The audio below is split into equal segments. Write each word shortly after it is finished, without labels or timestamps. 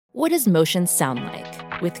What does motion sound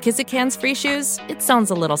like? With Kizikans free shoes, it sounds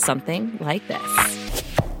a little something like this.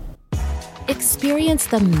 Experience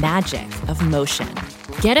the magic of motion.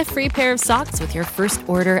 Get a free pair of socks with your first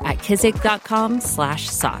order at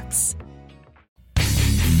kizik.com/socks.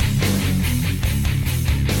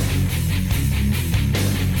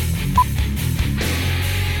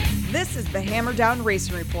 This is the Hammer Down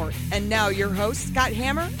Racing Report. And now your hosts, Scott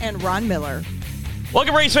Hammer and Ron Miller.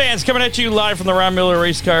 Welcome, race fans, coming at you live from the Ron Miller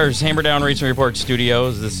Race Cars Hammer Down Racing Report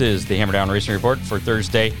studios. This is the Hammer Down Racing Report for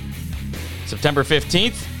Thursday, September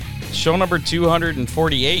 15th, show number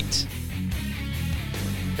 248.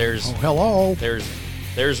 Hello.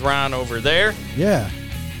 There's Ron over there. Yeah.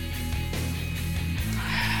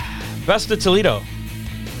 Best of Toledo.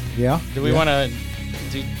 Yeah. Do we want to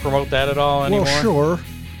promote that at all anymore? Well, sure.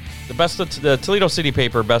 The Toledo City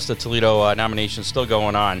Paper Best of Toledo nomination still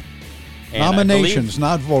going on. And nominations,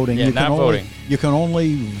 not voting. Yeah, voting. You can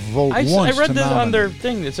only vote once. I read to this nominate. on their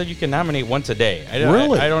thing that said you can nominate once a day.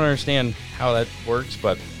 Really? I don't understand how that works,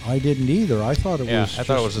 but I didn't either. I thought it was. I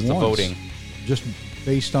thought it was just the voting, just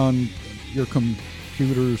based on your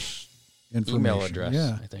computer's information. Email address.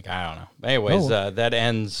 Yeah. I think, I don't know. Anyways, that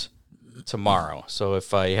ends tomorrow. So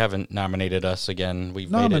if you haven't nominated us again, we've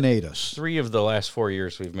nominate made it. us. 3 of the last 4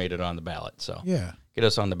 years we've made it on the ballot. So yeah, get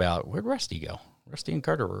us on the ballot. Where'd Rusty go? Rusty and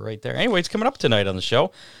Carter were right there. Anyway, it's coming up tonight on the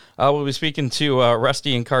show. We'll be speaking to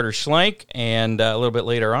Rusty and Carter Schlenk, and a little bit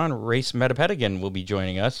later on, Rayce Metdepenningen will be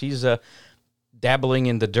joining us. He's dabbling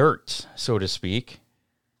in the dirt, so to speak.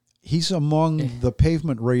 He's among the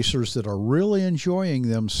pavement racers that are really enjoying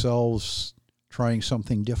themselves trying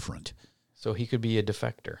something different. So he could be a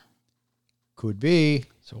defector. Could be.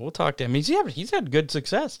 So we'll talk to him. He's had good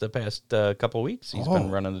success the past couple of weeks. He's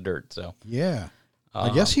been running the dirt. So yeah. I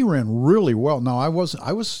guess he ran really well. No, I was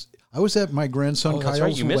at my grandson Kyle's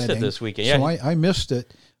right. You missed wedding, it this weekend. Yeah, so I missed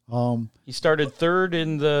it. He started third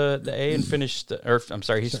in the A and finished,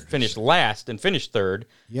 finished last and finished third.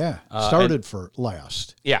 Yeah, started for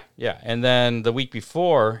last. Yeah. And then the week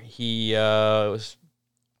before, he was,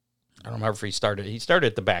 I don't remember if he started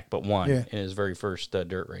at the back, but won in his very first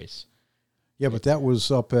dirt race. Yeah, but that was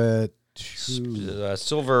up at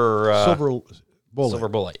Silver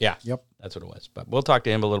Bullet. Yeah. Yep. That's what it was. But we'll talk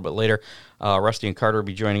to him a little bit later. Rusty and Carter will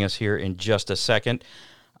be joining us here in just a second.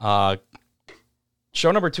 Show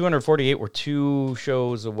number 248, we're 2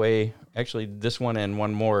 shows away. Actually, this one and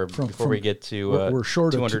one more before we get to we're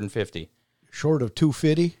short 250. Short of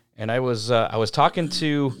 250. And I was talking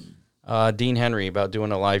to Dean Henry about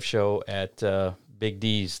doing a live show at Big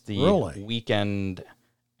D's the weekend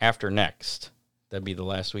after next. That'd be the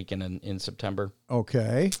last weekend in September.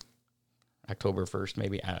 Okay. October 1st,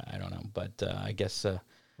 maybe. I don't know, but I guess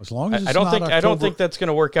as long as it's I don't think that's going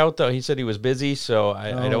to work out. Though he said he was busy, so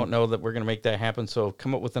I don't know that we're going to make that happen. So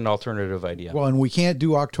come up with an alternative idea. Well, and we can't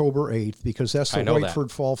do October 8th because that's the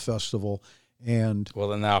Whiteford Fall Festival, and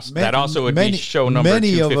then that also would be show number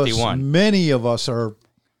 251. Many of us are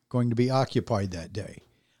going to be occupied that day.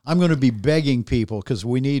 I'm going to be begging people because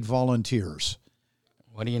we need volunteers.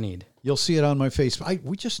 What do you need? You'll see it on my Facebook.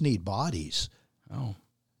 We just need bodies. Oh.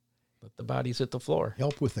 Let the bodies hit the floor.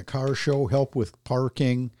 Help with the car show, help with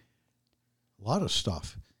parking, a lot of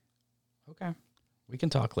stuff. Okay. We can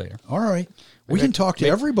talk later. All right. We can talk to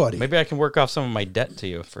everybody. Maybe I can work off some of my debt to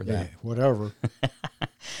you for that. Yeah, whatever.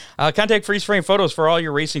 Contact Freeze Frame Photos for all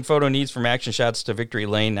your racing photo needs, from action shots to victory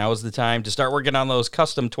lane. Now is the time to start working on those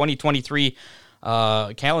custom 2023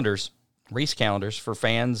 calendars, race calendars for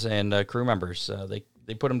fans and crew members.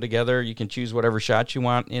 They put them together. You can choose whatever shots you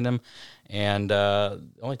want in them, and it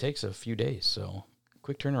only takes a few days. So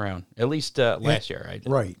quick turnaround. At least last year,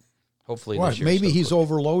 right? Hopefully, right. This year. Maybe he's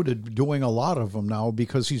overloaded doing a lot of them now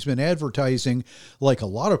because he's been advertising like a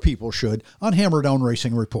lot of people should on Hammer Down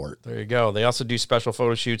Racing Report. There you go. They also do special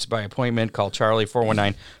photo shoots by appointment. Call Charlie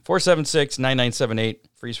 419-476-9978.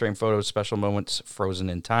 Freeze frame photos, special moments, frozen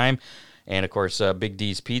in time. And, of course, Big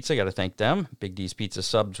D's Pizza. Got to thank them. Big D's Pizza,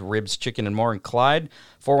 subs, ribs, chicken, and more in Clyde.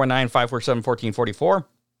 419-547-1444.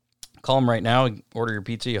 Call them right now. Order your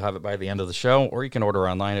pizza. You'll have it by the end of the show. Or you can order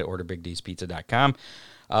online at orderbigdspizza.com.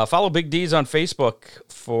 Follow Big D's on Facebook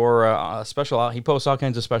for special. He posts all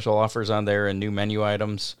kinds of special offers on there and new menu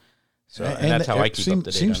items. So and that's how I keep up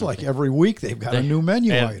to date. Seems like every week they've got a new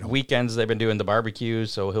menu item. Weekends they've been doing the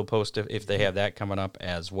barbecues, so he'll post if they have that coming up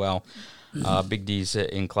as well. Big D's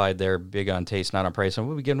in Clyde, they're big on taste, not on price, and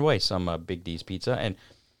we'll be giving away some Big D's pizza. And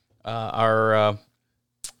our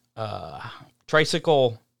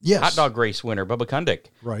tricycle hot dog race winner, Bubba Kundick.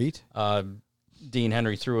 Right. Dean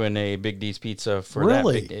Henry threw in a Big D's pizza for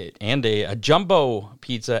that. And a jumbo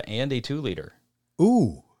pizza and a 2-liter.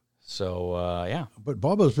 Ooh. So, yeah. But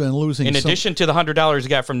Bubba's been losing. In addition to the $100 he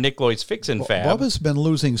got from Nick Lloyd's Fixin' Fab. Bubba's been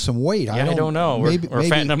losing some weight. Yeah, I don't know. We're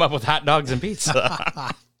fattening him up with hot dogs and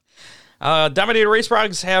pizza. Dominator Race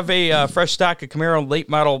Products have a fresh stock of Camaro late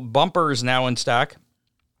model bumpers now in stock.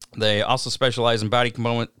 They also specialize in body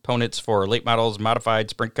components for late models, modified,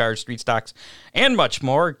 sprint cars, street stocks, and much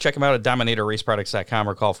more. Check them out at DominatorRaceProducts.com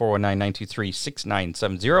or call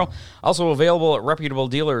 419-923-6970. Also available at reputable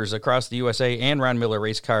dealers across the USA and Ron Miller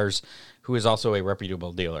Race Cars, who is also a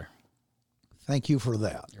reputable dealer. Thank you for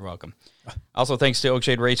that. You're welcome. Also, thanks to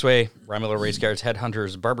Oakshade Raceway, Ron Miller Race Cars,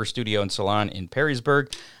 Headhunters Barber Studio and Salon in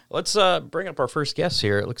Perrysburg. Let's bring up our first guest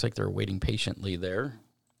here. It looks like they're waiting patiently there.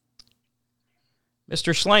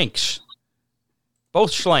 Mr. Schlenks.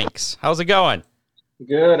 Both Schlenks. How's it going?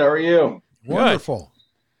 Good. How are you? Wonderful.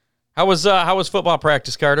 How was football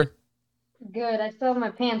practice, Carter? Good. I still have my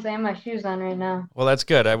pants and my shoes on right now. Well, that's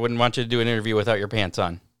good. I wouldn't want you to do an interview without your pants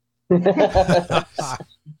on.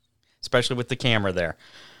 Especially with the camera there.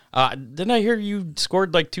 Didn't I hear you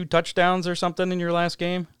scored like 2 touchdowns or something in your last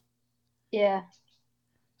game? Yeah.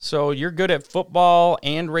 So you're good at football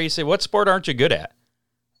and racing. What sport aren't you good at?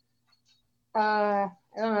 I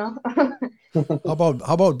don't know.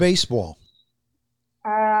 How about baseball?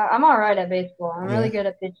 I'm all right at baseball. I'm really good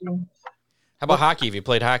at pitching. How about hockey? Have you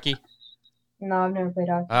played hockey? No, I've never played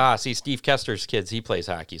hockey. See, Steve Kester's kids, he plays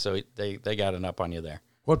hockey, so they got an up on you there.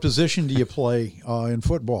 What position do you play in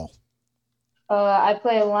football? I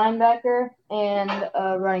play a linebacker and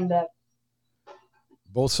a running back.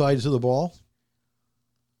 Both sides of the ball?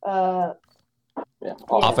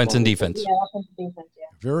 Offense and defense. Yeah, offense and defense, yeah.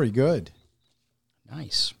 Very good.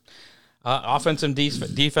 Nice. Offense and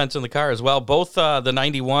defense in the car as well. Both the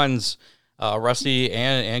 91s, Rusty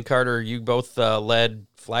and Carter, you both led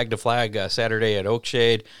flag to flag Saturday at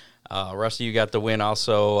Oakshade. Rusty, you got the win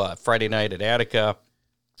also Friday night at Attica.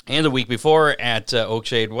 And the week before at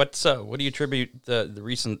Oakshade. What do you attribute the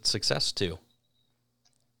recent success to?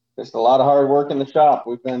 Just a lot of hard work in the shop.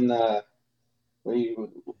 We've been, I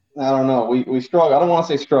don't know. We struggled. I don't want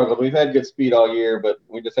to say struggled. We've had good speed all year, but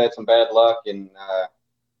we just had some bad luck and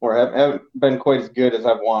haven't been quite as good as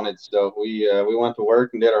I've wanted. So we went to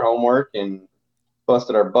work and did our homework and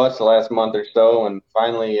busted our butts the last month or so, and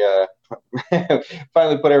finally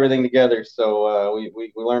put everything together. So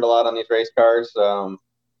we learned a lot on these race cars.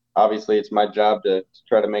 Obviously, it's my job to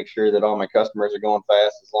try to make sure that all my customers are going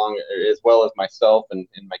fast as well as myself and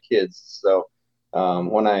my kids. So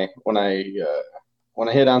when I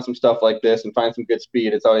hit on some stuff like this and find some good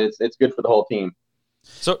speed, it's good for the whole team.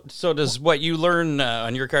 So does what you learn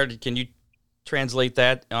on your car, can you translate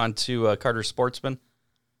that onto Carter Sportsman?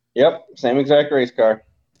 Yep, same exact race car.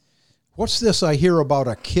 What's this I hear about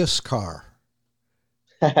a KISS car?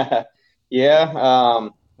 Yeah.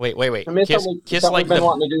 Wait. Kiss like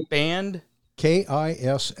the band?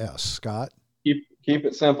 KISS, Scott. Keep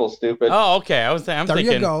it simple, stupid. Oh, okay. I'm thinking. There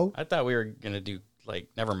you go. I thought we were going to do,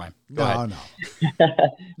 never mind. Go ahead.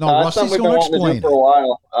 No, Rusty's going to explain it. For a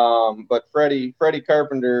while. But Freddie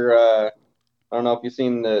Carpenter, I don't know if you've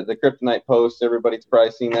seen the Kryptonite posts. Everybody's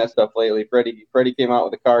probably seen that stuff lately. Freddie came out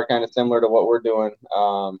with a car kind of similar to what we're doing.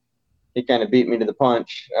 He kind of beat me to the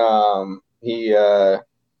punch. He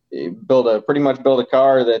pretty much built a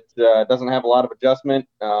car that doesn't have a lot of adjustment.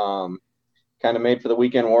 Kind of made for the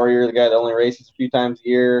weekend warrior, the guy that only races a few times a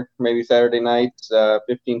year, maybe Saturday nights,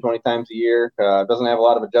 15, 20 times a year. Doesn't have a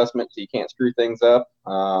lot of adjustment, so you can't screw things up.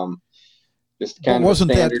 Just kind of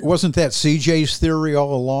wasn't that CJ's theory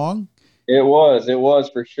all along? It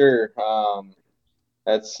was for sure.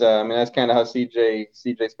 That's kind of how CJ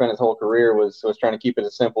spent his whole career was trying to keep it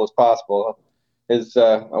as simple as possible.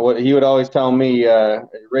 What he would always tell me,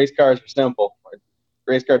 race cars are simple,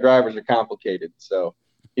 race car drivers are complicated. So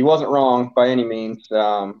he wasn't wrong by any means.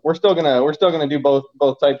 We're still gonna do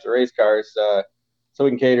both types of race cars, so we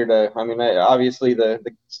can cater to. I mean, obviously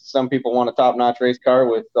some people want a top-notch race car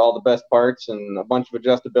with all the best parts and a bunch of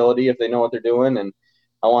adjustability if they know what they're doing, and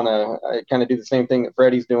I want to kind of do the same thing that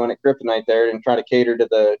Freddie's doing at Kryptonite there and try to cater to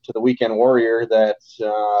the weekend warrior that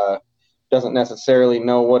doesn't necessarily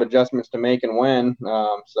know what adjustments to make and when.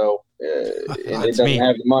 It doesn't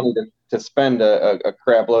have the money to spend a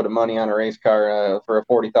crap load of money on a race car for a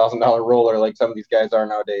 $40,000 roller like some of these guys are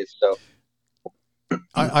nowadays. So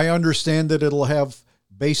I understand that it'll have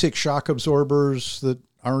basic shock absorbers that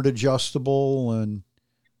aren't adjustable and.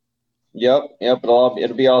 Yep.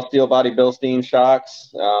 It'll be all steel body Bilstein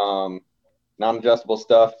shocks, non-adjustable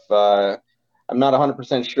stuff. I'm not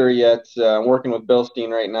 100% sure yet. I'm working with Bilstein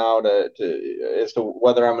right now as to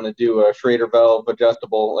whether I'm going to do a Schrader valve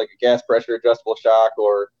adjustable, like a gas pressure adjustable shock,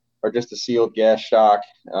 or just a sealed gas shock.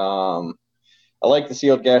 I like the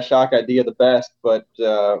sealed gas shock idea the best, but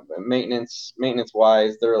maintenance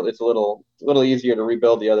wise, it's a little easier to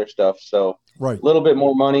rebuild the other stuff. So Right. a little bit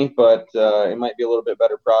more money, but it might be a little bit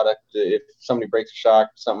better product if somebody breaks a shock,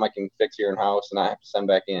 something I can fix here in house and I have to send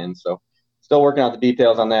back in. So still working out the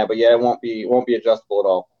details on that, but yeah, it won't be adjustable at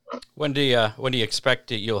all. When do you expect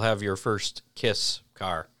that you'll have your first KISS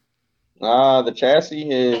car? The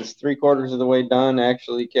chassis is 3/4 of the way done.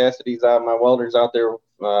 Actually, Cassidy's out. My welder's out there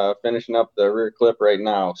finishing up the rear clip right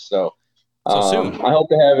now. So Soon. I hope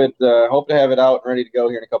to have it out and ready to go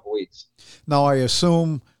here in a couple weeks. Now, I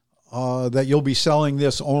assume that you'll be selling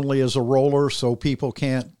this only as a roller, so people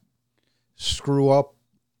can't screw up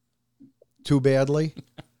too badly.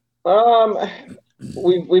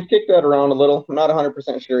 We've kicked that around a little. I'm not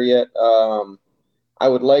 100% sure yet. I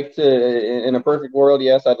would like to, in a perfect world,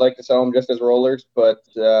 yes, I'd like to sell them just as rollers, but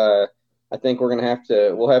I think we'll have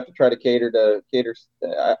to try to cater.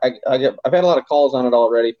 I've had a lot of calls on it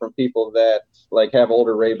already from people that like have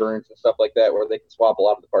older Rayburns and stuff like that where they can swap a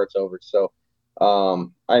lot of the parts over. So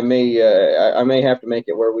I may have to make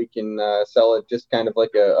it where we can sell it just kind of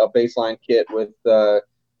like a baseline kit with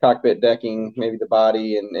cockpit decking, maybe the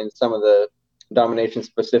body and some of the domination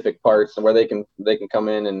specific parts, and where they can come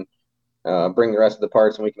in and bring the rest of the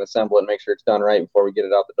parts and we can assemble it and make sure it's done right before we get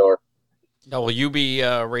it out the door. Now, will you be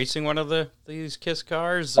racing one of these KISS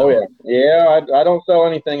cars? Oh yeah. I don't sell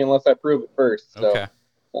anything unless I prove it first. So, okay.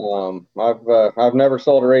 I've never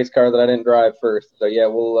sold a race car that I didn't drive first. So yeah,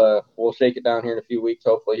 we'll shake it down here in a few weeks,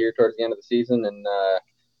 hopefully here towards the end of the season, and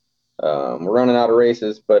we're running out of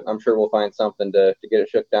races, but I'm sure we'll find something to get it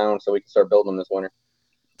shook down so we can start building them this winter.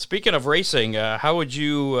 Speaking of racing, how would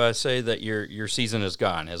you say that your season has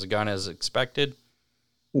gone? Has it gone as expected?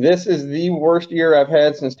 This is the worst year I've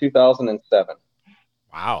had since 2007.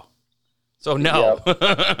 Wow. So no.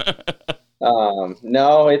 Yep.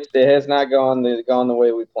 No, it has not gone the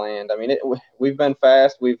way we planned. I mean, we've been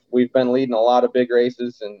fast. We've been leading a lot of big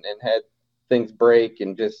races and had things break,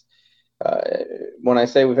 and just when I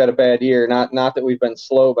say we've had a bad year, not that we've been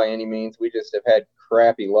slow by any means. We just have had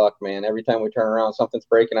crappy luck, man. Every time we turn around, something's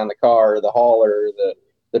breaking on the car, or the hauler, or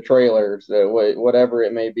the trailers, whatever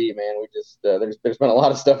it may be, man. We just there's been a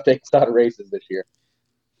lot of stuff taken out of races this year.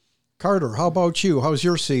 Carter, how about you? How's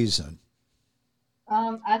your season?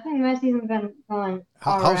 I think my season's been going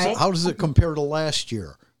all right. How does it compare to last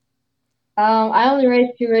year? I only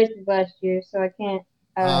raced 2 races last year, so I can't.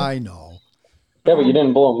 I know. Yeah, but you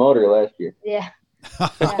didn't blow a motor last year. Yeah.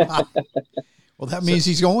 Well, that means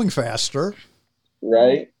he's going faster.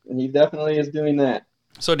 Right. He definitely is doing that.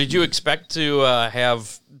 So did you expect to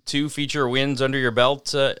have 2 feature wins under your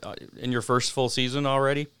belt in your first full season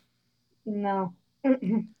already? No.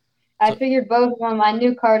 I figured both of them. I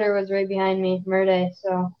knew Carter was right behind me, Murday,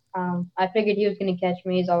 so I figured he was going to catch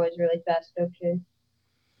me. He's always really fast, Oakshade.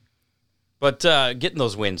 But getting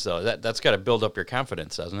those wins, though, that's got to build up your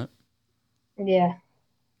confidence, doesn't it? Yeah,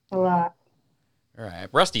 a lot. All right.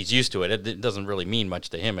 Rusty's used to it. It doesn't really mean much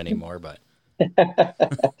to him anymore, but...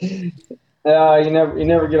 You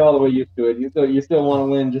never get all the way used to it. You still want to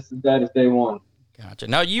win just as bad as day one. Gotcha.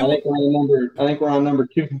 Now I think we're on number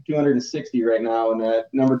 260 right now, and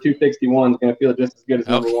number 261 is going to feel just as good as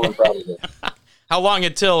number 1 probably. How long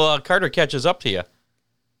until Carter catches up to you?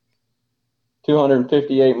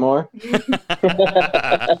 258 more.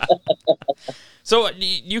 So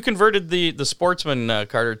you converted the Sportsman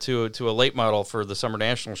Carter to a late model for the Summer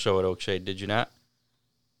National Show at Oakshade, did you not?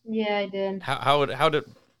 Yeah, I did. How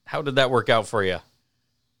did that work out for you?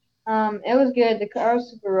 It was good. The car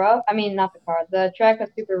was super rough. I mean, not the car. The track was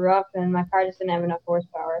super rough, and my car just didn't have enough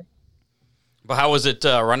horsepower. But how was it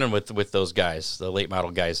running with those guys, the late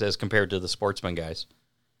model guys, as compared to the Sportsman guys?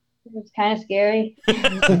 It was kind of scary.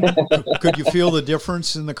 Could you feel the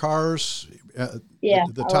difference in the cars? Yeah.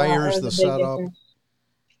 The tires, the setup.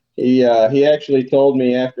 He actually told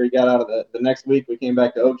me after he got out of the next week, we came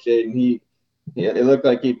back to Oakshade, and it looked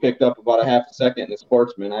like he picked up about a half a second in the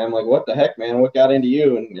Sportsman. I'm like, what the heck, man? What got into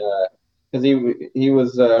you? And because he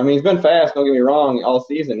was, he's been fast. Don't get me wrong. All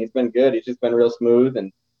season, he's been good. He's just been real smooth,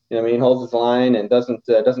 and holds his line and doesn't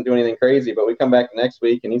do anything crazy. But we come back the next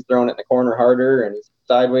week, and he's throwing it in the corner harder, and he's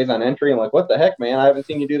sideways on entry. I'm like, what the heck, man? I haven't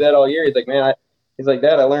seen you do that all year. He's like, man, he's like,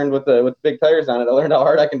 Dad, I learned with the big tires on it. I learned how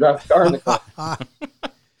hard I can drive the car in the corner.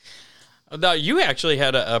 Now, you actually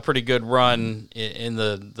had a pretty good run in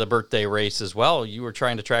the birthday race as well. You were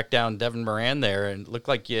trying to track down Devin Moran there, and it looked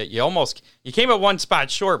like you came at one spot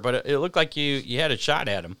short, but it looked like you had a shot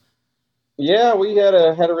at him. Yeah, we had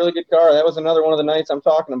a really good car. That was another one of the nights I'm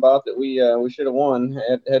talking about that we should have won.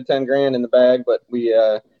 Had $10,000 in the bag, but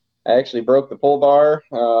I actually broke the pull bar,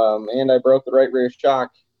 and I broke the right rear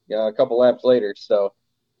shock a couple laps later. So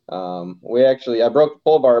I broke the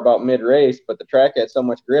pull bar about mid race, but the track had so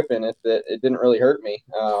much grip in it that it didn't really hurt me.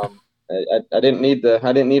 I didn't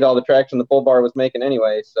need all the traction the pull bar was making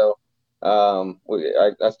anyway. So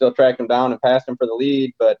I still tracked him down and passed him for the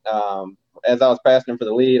lead. But as I was passing him for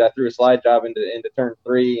the lead, I threw a slide job into turn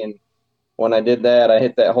 3, and when I did that, I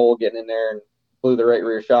hit that hole getting in there and blew the right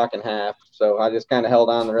rear shock in half. So I just kind of held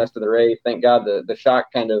on the rest of the race. Thank God the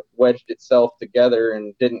shock kind of wedged itself together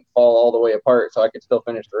and didn't fall all the way apart, so I could still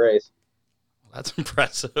finish the race. That's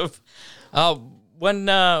impressive.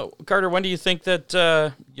 Carter, when do you think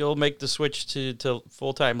that you'll make the switch to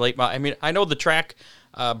full-time late model? I mean, I know the track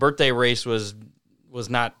birthday race was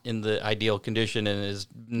not in the ideal condition and has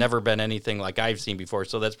never been anything like I've seen before,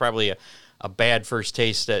 so that's probably a bad first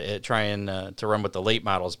taste at trying to run with the late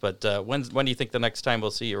models. But when do you think the next time we'll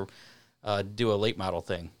see you do a late model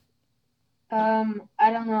thing? I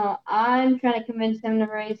don't know. I'm trying to convince him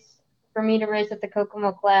for me to race at the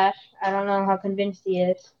Kokomo Clash. I don't know how convinced he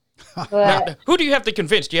is. But Now, who do you have to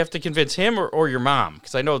convince? Do you have to convince him or your mom?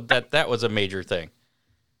 Because I know that was a major thing.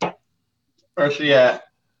 Where's she at?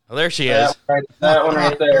 Well, there she is. That one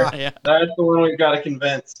right there. Yeah. That's the one we've got to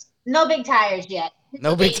convince. No big tires yet.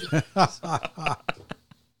 No big.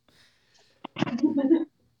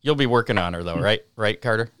 You'll be working on her though, right? Right,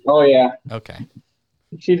 Carter? Oh yeah. Okay.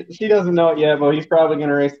 She doesn't know it yet, but he's probably going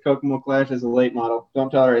to race the Kokomo Clash as a late model. Don't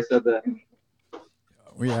tell her I said that.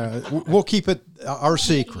 Yeah, we'll keep it our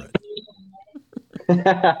secret.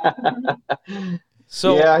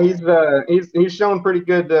 So yeah, he's shown pretty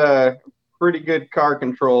good car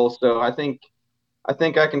control. So I think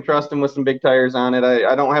I can trust him with some big tires on it.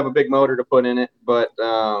 I don't have a big motor to put in it, but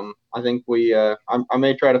I think I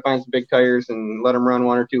may try to find some big tires and let him run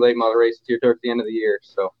 1 or 2 late model races here towards the end of the year.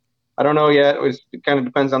 So I don't know yet. It kind of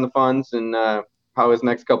depends on the funds and how his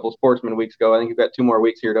next couple of sportsman weeks go. I think we've got 2 more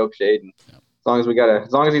weeks here at Oakshade. And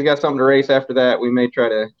as long as he's got something to race after that, we may try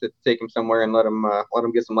to take him somewhere and let him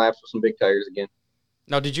get some laps with some big tires again.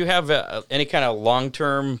 Now, did you have any kind of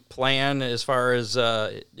long-term plan as far as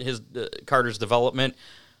Carter's development?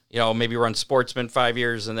 You know, maybe run sportsman 5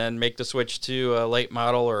 years and then make the switch to a late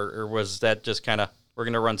model, or was that just kind of we're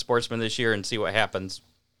going to run sportsman this year and see what happens?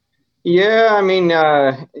 Yeah, I mean,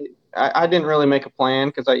 I didn't really make a plan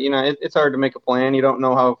because it's hard to make a plan. You don't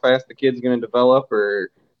know how fast the kid's going to develop,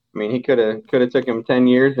 or I mean, he could have took him 10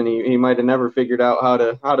 years and he might have never figured out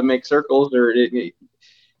how to make circles, or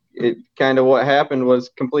it kind of what happened was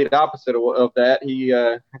complete opposite of that.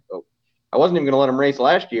 I wasn't even going to let him race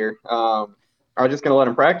last year. I was just going to let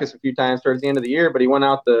him practice a few times towards the end of the year, but he went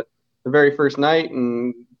out the very first night,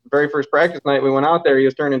 and very first practice night we went out there, he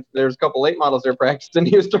was turning, there was a couple late models there practicing,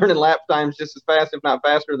 he was turning lap times just as fast, if not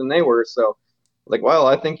faster than they were. So like, well,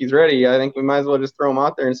 I think he's ready. I think we might as well just throw him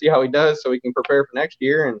out there and see how he does so we can prepare for next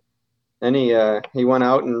year. And then he went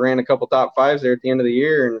out and ran a couple top 5s there at the end of the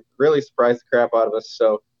year and really surprised the crap out of us.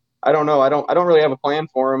 So I don't know. I don't really have a plan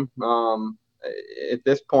for him. At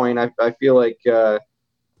this point, I feel like,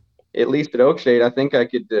 at least at Oakshade, I think I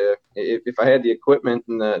could, if I had the equipment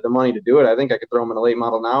and the money to do it, I think I could throw him in a late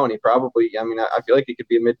model now. And he probably, I mean, I feel like he could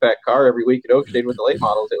be a mid-pack car every week at Oakshade with the late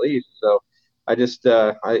models at least. So I just,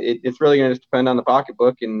 it's really going to just depend on the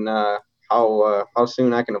pocketbook and how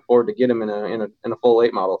soon I can afford to get him in a full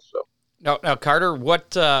late model. So now Carter,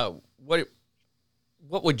 what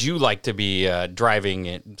would you like to be driving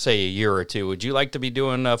in, say, a year or two? Would you like to be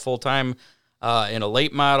doing full-time in a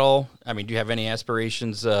late model? I mean, do you have any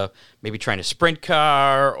aspirations, maybe trying a sprint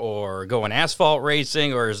car or going asphalt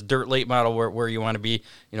racing, or is dirt late model where you want to be,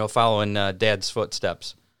 following Dad's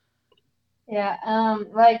footsteps? Yeah,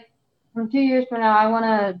 like from 2 years from now, I want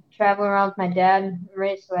to travel around with my dad and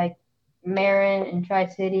race like Marin and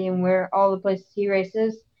Tri-City and where all the places he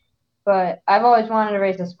races. But I've always wanted to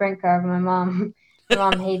race a sprint car, but my mom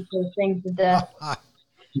hates those things to death.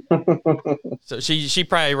 So she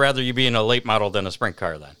probably rather you be in a late model than a sprint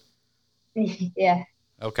car then. Yeah.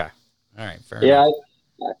 Okay. All right. Fair enough.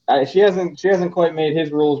 Yeah, she hasn't quite made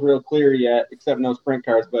his rules real clear yet, except no sprint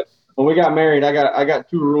cars. But when we got married, I got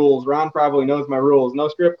 2 rules. Ron probably knows my rules: no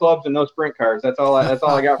strip clubs and no sprint cars. That's all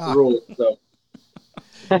I got for rules. So.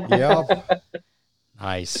 Yeah.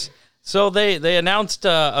 Nice. So they announced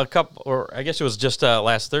a couple, or I guess it was just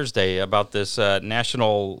last Thursday, about this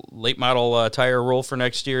national late model tire rule for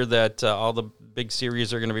next year that all the big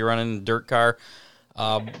series are going to be running a dirt car.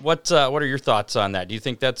 What are your thoughts on that? Do you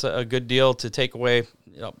think that's a good deal to take away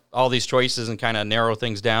all these choices and kind of narrow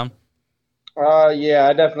things down? Yeah,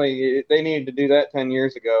 I definitely. They needed to do that 10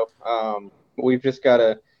 years ago. We've just got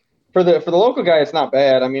to. For the local guy, it's not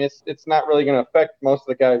bad. I mean, it's not really going to affect most of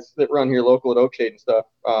the guys that run here local at Oakshade and stuff.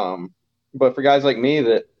 But for guys like me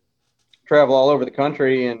that travel all over the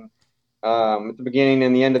country, and at the beginning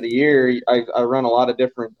and the end of the year, I run a lot of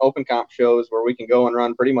different open comp shows where we can go and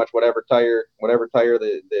run pretty much whatever tire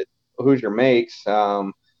that Hoosier makes.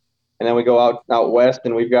 And then we go out west,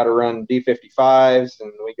 and we've got to run D55s,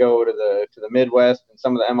 and we go to the Midwest and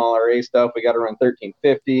some of the MLRA stuff. We got to run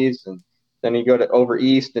 1350s, and then you go to over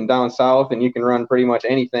east and down south, and you can run pretty much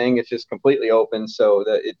anything. It's just completely open. So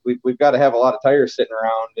we've got to have a lot of tires sitting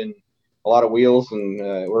around and a lot of wheels, and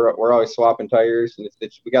we're always swapping tires, and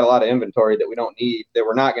we got a lot of inventory that we don't need, that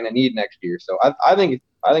we're not going to need next year. So I think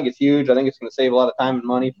it's huge. I think it's going to save a lot of time and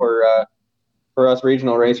money for us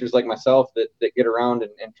regional racers like myself that get around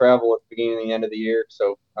and travel at the beginning and the end of the year.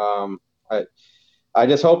 So I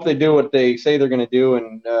just hope they do what they say they're going to do,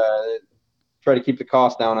 and try to keep the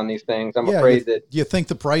cost down on these things. I'm afraid that. Do you think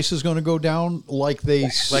the price is going to go down like they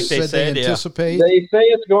said they anticipate? Yeah. They say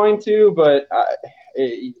it's going to, but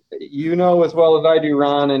you know as well as I do,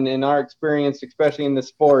 Ron, and in our experience, especially in the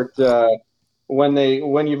sport, when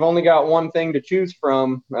you've only got one thing to choose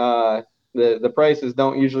from, the prices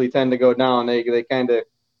don't usually tend to go down. They kind of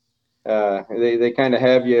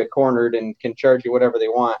have you cornered and can charge you whatever they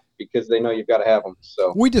want because they know you've got to have them.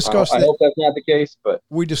 So we discussed. I hope that's not the case, but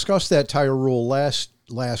we discussed that tire rule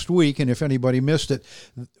last week, and if anybody missed it,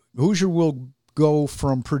 Hoosier will go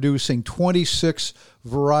from producing 26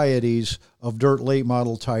 varieties of dirt late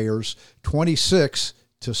model tires, 26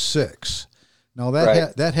 to 6. Now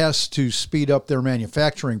that that has to speed up their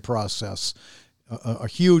manufacturing process a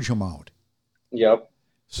huge amount. Yep.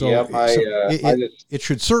 So, yep. It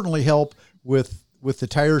should certainly help with the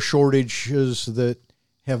tire shortages that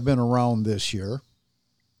have been around this year.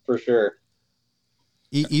 For sure.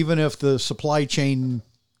 Even if the supply chain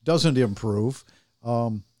doesn't improve,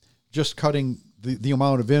 just cutting the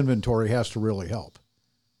amount of inventory has to really help.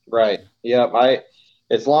 Right. Yep.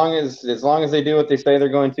 As long as they do what they say they're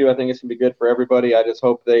going to, I think it's gonna be good for everybody. I just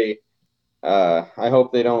hope I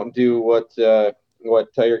hope they don't do what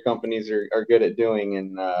tire companies are good at doing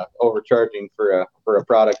and overcharging for a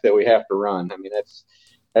product that we have to run. I mean,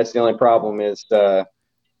 that's the only problem is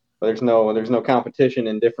there's no competition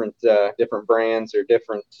in different brands or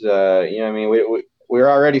different I mean, we're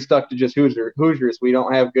already stuck to just Hoosiers. We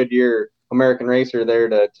don't have Goodyear, American Racer there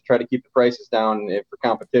to try to keep the prices down for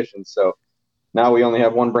competition. So now we only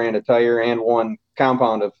have one brand of tire and one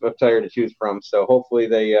compound of tire to choose from. So hopefully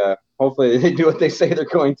they do what they say they're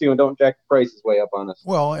going to and don't jack the prices way up on us.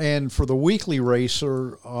 Well, and for the weekly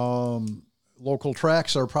racer, local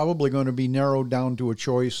tracks are probably going to be narrowed down to a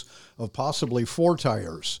choice of possibly 4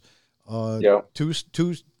 tires, two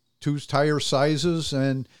tire sizes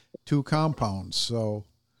and 2 compounds. So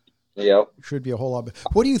it should be a whole lot.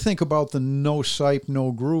 What do you think about the no sipe,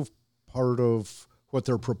 no groove part of what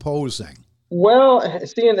they're proposing? Well,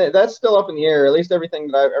 seeing that's still up in the air. At least everybody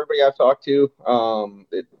I've talked to,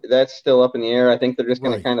 that's still up in the air. I think they're just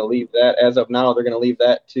going to kind of leave that as of now. They're going to leave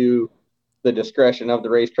that to the discretion of the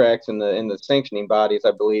racetracks and the sanctioning bodies,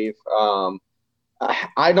 I believe.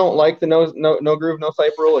 I don't like the no groove, no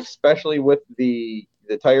sipe rule, especially with the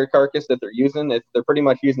tire carcass that they're using. They're pretty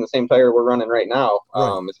much using the same tire we're running right now,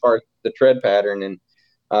 as far as the tread pattern. And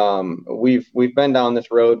we've been down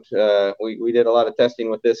this road. We did a lot of testing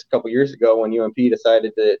with this a couple years ago when UMP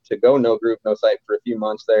decided to go no groove, no sight for a few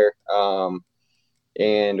months there.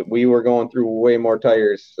 And we were going through way more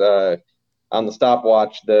tires on the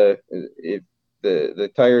stopwatch. The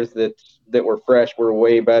tires that were fresh were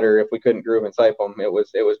way better if we couldn't groove and sipe them. It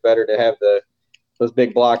was better to have those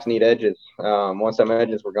big blocks need edges. Once them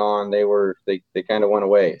edges were gone, they kind of went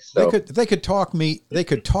away. So they could talk me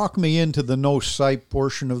into the no sight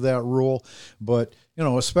portion of that rule, but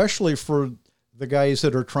especially for the guys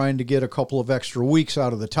that are trying to get a couple of extra weeks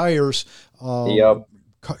out of the tires,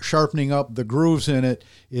 sharpening up the grooves in it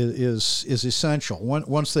is essential.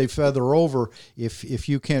 Once they feather over, if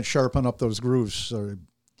you can't sharpen up those grooves,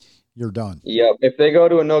 you're done. Yep. If they go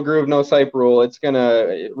to a no groove, no sipe rule, all it's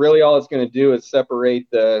gonna do is separate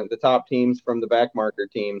the top teams from the back marker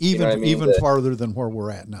teams. Even farther than where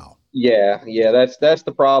we're at now. Yeah. That's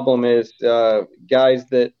the problem is guys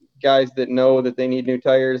that know that they need new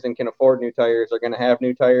tires and can afford new tires are gonna have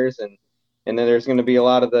new tires, and then there's gonna be a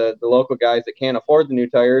lot of the local guys that can't afford the new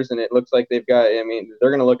tires, and it looks like they're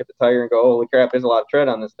gonna look at the tire and go, holy crap, there's a lot of tread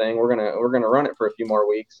on this thing. We're gonna run it for a few more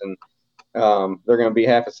weeks, and they're going to be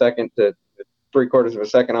half a second to 3/4 of a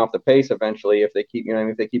second off the pace eventually if they keep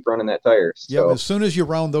running that tire. So, as soon as you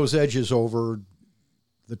round those edges over,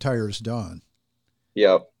 the tire's done.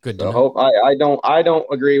 Yep. Good. So hope I don't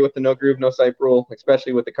agree with the no groove, no sipe rule,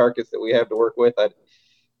 especially with the carcass that we have to work with.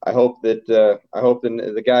 I hope that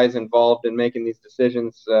the guys involved in making these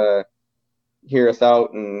decisions hear us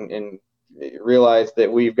out and realized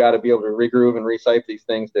that we've got to be able to regroove and recipe these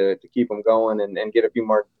things to keep them going and get a few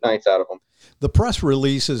more nights out of them. The press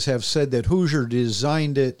releases have said that Hoosier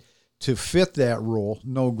designed it to fit that rule,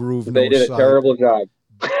 no groove, no They did sight. a terrible job.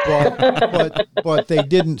 But they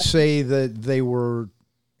didn't say that they were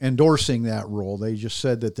endorsing that rule. They just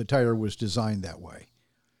said that the tire was designed that way.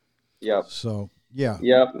 Yep. So, yeah.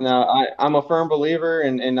 Yep. Now, I'm a firm believer,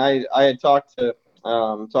 and I had talked to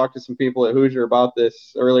some people at Hoosier about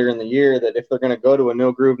this earlier in the year, that if they're going to go to a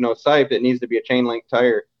no groove, no sipe, it needs to be a chain link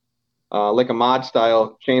tire, like a mod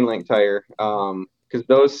style chain link tire, because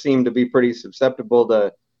those seem to be pretty susceptible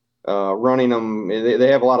to running them.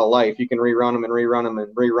 They have a lot of life. You can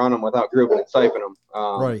rerun them without grooving and siping them.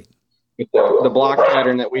 Right. The block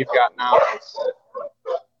pattern that we've got now is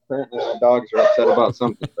apparently the dogs are upset about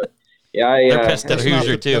something. But yeah, they're pissed at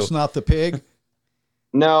Hoosier too. That's not the pig.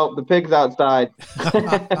 No, the pig's outside.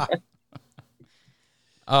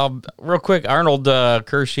 Real quick, Arnold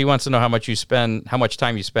Kirsch, he wants to know how much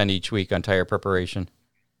time you spend each week on tire preparation.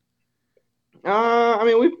 I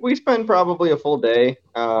mean, we spend probably a full day.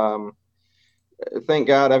 Thank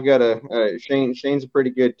God I've got Shane's a pretty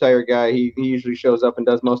good tire guy. He usually shows up and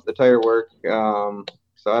does most of the tire work.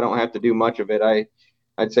 So I don't have to do much of it.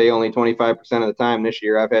 I'd say only 25% of the time this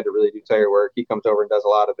year I've had to really do tire work. He comes over and does a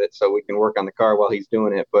lot of it so we can work on the car while he's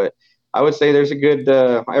doing it. But I would say there's a good,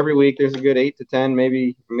 every week there's a good 8 to 10,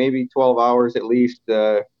 maybe 12 hours at least,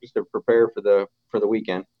 just to prepare for the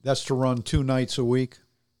weekend. That's to run 2 nights a week?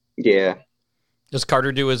 Yeah. Does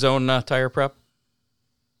Carter do his own tire prep?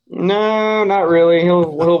 No, not really.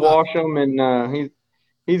 He'll wash them, and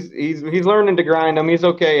he's learning to grind them. He's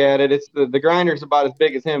okay at it. It's the grinder's about as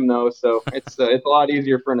big as him though, so it's a lot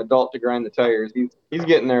easier for an adult to grind the tires. He's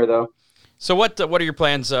getting there though. So what are your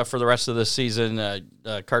plans for the rest of this season?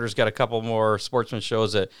 Carter's got a couple more sportsman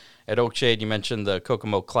shows at Oakshade. You mentioned the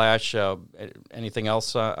Kokomo Clash. Anything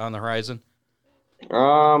else on the horizon?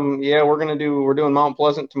 Yeah, we're doing Mount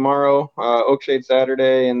Pleasant tomorrow, Oakshade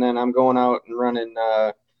Saturday, and then I'm going out and running.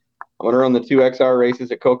 I'm going to run the 2 XR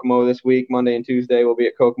races at Kokomo this week. Monday and Tuesday we'll be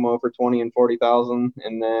at Kokomo for 20 and 40,000,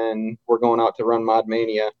 and then we're going out to run Mod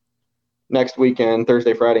Mania next weekend.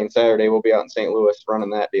 Thursday, Friday, and Saturday we'll be out in St. Louis running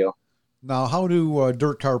that deal. Now, how do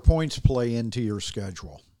dirt car points play into your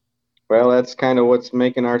schedule? Well, that's kind of what's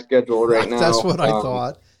making our schedule right now. That's what I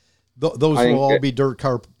thought. Those will all be dirt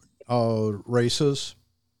car races.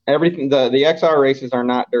 Everything. The XR races are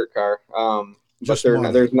not dirt car.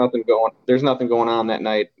 There's nothing going on that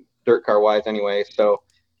night dirt car wise anyway. So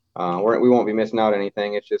we won't be missing out on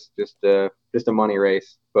anything. It's just a money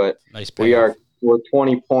race. But nice we're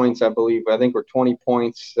 20 points, I believe. I think we're 20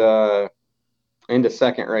 points into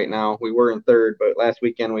second right now. We were in third, but last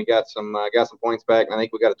weekend we got some points back, and I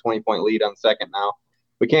think we got a 20-point lead on second now.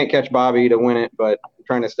 We can't catch Bobby to win it, but we're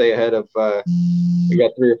trying to stay ahead of. We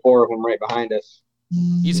got 3 or 4 of them right behind us.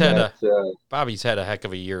 Bobby's had a heck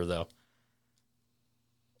of a year though.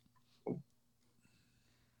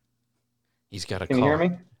 He's got a call. Can you hear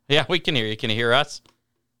me? Yeah, we can hear you. Can you hear us?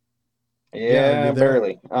 Yeah,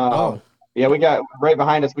 barely. Yeah, we got right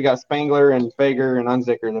behind us. We got Spangler and Fager and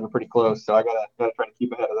Unzicker that are pretty close. So I gotta try to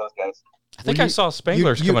keep ahead of those guys. I think I saw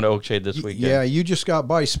Spangler's coming to Oakshade this weekend. Yeah, you just got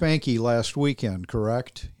by Spanky last weekend,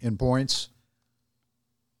 correct? In points.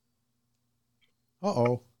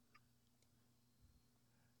 Uh-oh.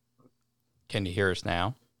 Can you hear us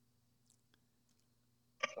now?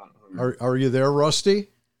 Are you there,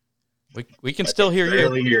 Rusty? We can still hear you.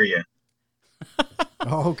 Barely hear you.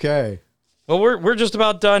 Okay. Well, we're just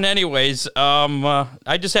about done anyways.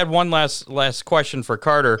 I just had one last question for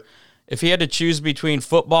Carter. If he had to choose between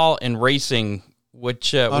football and racing,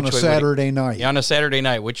 which on a Saturday night? Yeah, on a Saturday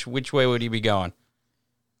night, which way would he be going?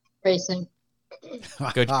 Racing.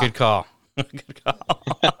 Good call. Good call.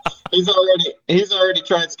 He's already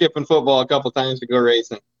tried skipping football a couple times to go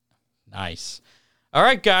racing. Nice. All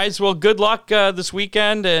right, guys. Well, good luck this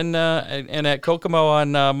weekend and at Kokomo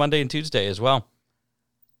on Monday and Tuesday as well.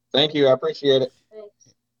 Thank you. I appreciate it.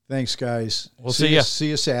 Thanks, guys. We'll see you. See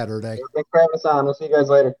you Saturday. Thanks for having us on. We'll see you guys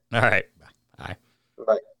later. All right. Bye.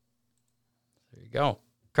 Bye. There you go.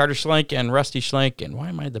 Carter Schlenk and Rusty Schlenk. And why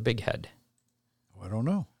am I the big head? I don't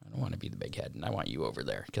know. I don't want to be the big head, and I want you over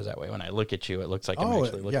there because that way when I look at you, it looks like I'm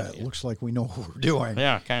actually looking at you. It looks like we know what we're doing.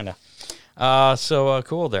 Yeah, kind of. So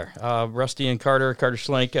cool there. Rusty and Carter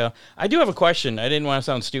Schlenk. I do have a question. I didn't want to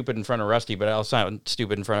sound stupid in front of Rusty, but I'll sound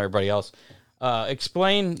stupid in front of everybody else.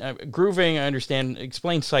 Explain grooving, I understand.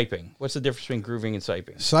 Explain siping. What's the difference between grooving and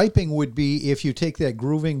siping? Siping would be if you take that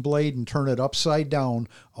grooving blade and turn it upside down,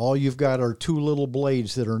 all you've got are 2 little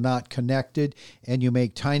blades that are not connected, and you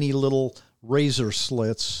make tiny little razor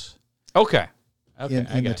slits. Okay. Okay,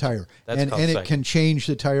 in the tire. That's and it can change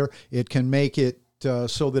the tire. It can make it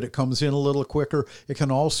so that it comes in a little quicker. It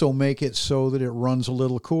can also make it so that it runs a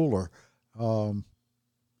little cooler,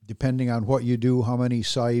 depending on what you do, how many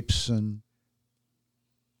sipes, and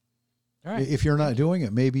all right. If you're not doing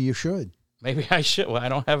it, maybe you should. Maybe I should. Well, I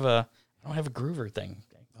don't have a groover thing.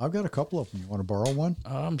 I've got a couple of them. You want to borrow one?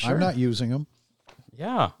 Sure. I'm not using them.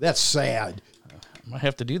 Yeah. That's sad. I might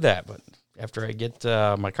have to do that, but after I get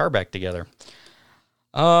my car back together.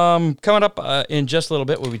 Coming up in just a little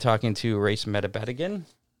bit, we'll be talking to Rayce Metdepenningen.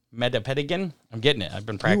 I'm getting it. I've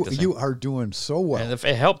been practicing. You are doing so well. And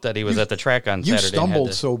it helped that he was at the track on Saturday. You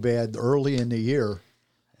stumbled so bad early in the year.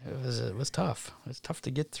 It was tough. It was tough to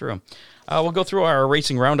get through. We'll go through our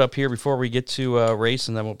racing roundup here before we get to Rayce,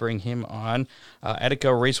 and then we'll bring him on.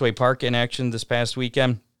 Attica Raceway Park in action this past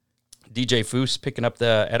weekend. DJ Foose picking up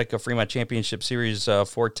the Attica Fremont Championship Series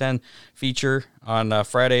 410 feature on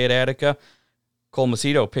Friday at Attica. Cole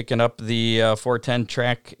Macedo picking up the 410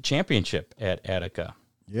 track championship at Attica.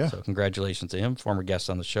 Yeah. So congratulations to him, former guest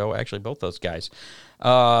on the show. Actually, both those guys.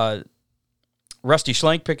 Rusty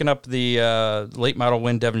Schlenk picking up the late model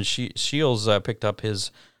win. Devin Shields picked up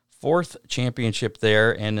his 4th championship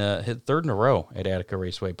there and his 3rd in a row at Attica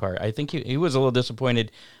Raceway Park. I think he was a little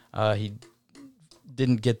disappointed. He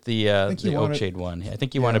didn't get the Oakshade one. I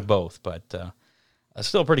think he wanted both, but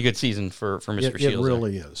still a pretty good season for Mr. Shields. It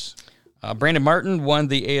really is. Brandon Martin won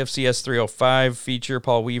the AFCS 305 feature.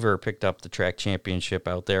 Paul Weaver picked up the track championship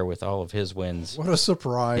out there with all of his wins. What a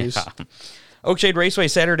surprise. Yeah. Oakshade Raceway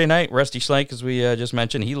Saturday night. Rusty Schlenk, as we just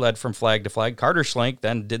mentioned, he led from flag to flag. Carter Schlenk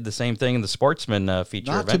then did the same thing in the Sportsman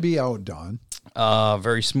feature event. Not to be outdone.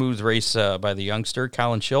 Very smooth race by the youngster.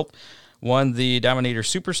 Colin Schilt won the Dominator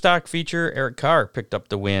Superstock feature. Eric Carr picked up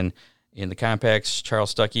the win in the compacts.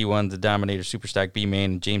 Charles Stuckey won the Dominator Superstock B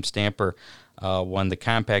main. James Stamper won the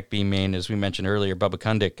compact B main. As we mentioned earlier, Bubba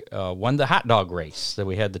Kundick won the hot dog race. So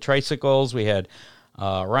we had the tricycles. We had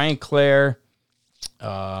Ryan Clare,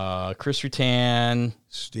 Chris Rutan,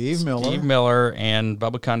 Steve Miller, and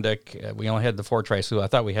Bubba Kundick. We only had the 4 tricycles. I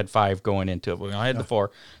thought we had 5 going into it, but we only had the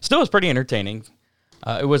 4. Still was pretty entertaining.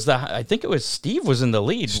 I think it was Steve was in the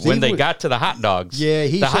lead when they got to the hot dogs. Yeah,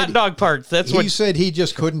 the hot dog part. He said he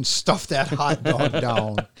just couldn't stuff that hot dog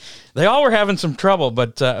down. They all were having some trouble,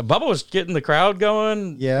 but Bubba was getting the crowd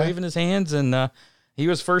going, waving his hands, and he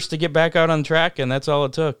was first to get back out on track, and that's all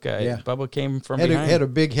it took. Bubba came from behind. Had a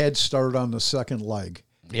big head start on the second leg.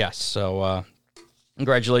 Yes, so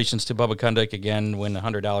congratulations to Bubba Kundick again. Win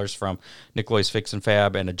 $100 from Nicolay's Fix and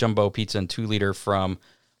Fab and a jumbo pizza and 2-liter from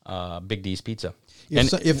Big D's Pizza.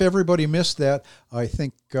 If everybody missed that, I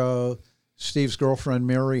think Steve's girlfriend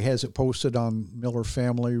Mary has it posted on Miller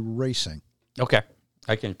Family Racing. Okay,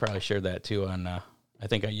 I can probably share that too on. I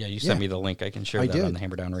think you sent me the link. I can share that on the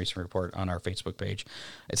Hammer Down Racing Report on our Facebook page.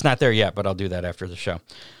 It's not there yet, but I'll do that after the show.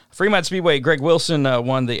 Fremont Speedway, Greg Wilson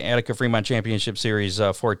won the Attica Fremont Championship Series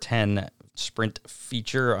 410 Sprint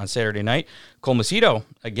feature on Saturday night. Cole Macedo,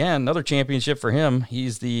 again, another championship for him.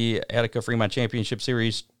 He's the Attica Fremont Championship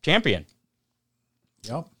Series champion.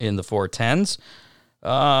 Yep. In the 410s.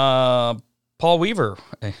 Paul Weaver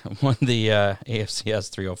won the AFCS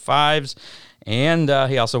 305s, and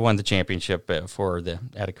he also won the championship for the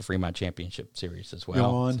Attica Fremont Championship Series as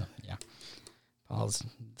well. So, yeah.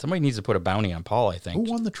 Somebody needs to put a bounty on Paul, I think.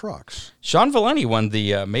 Who won the trucks? Sean Valeni won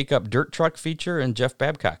the makeup dirt truck feature, and Jeff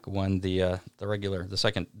Babcock won the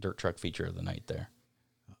second dirt truck feature of the night there.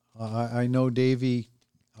 I know Dave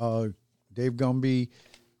Gumby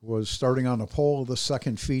was starting on the pole of the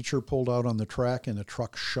second feature, pulled out on the track, and the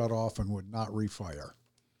truck shut off and would not refire.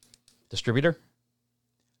 Distributor?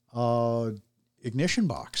 Ignition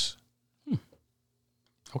box.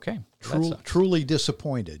 Okay. Truly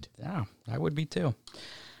disappointed. Yeah, I would be too.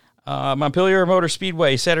 Montpelier Motor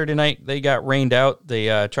Speedway, Saturday night, they got rained out.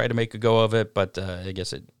 They tried to make a go of it, but I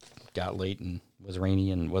guess it got late and was rainy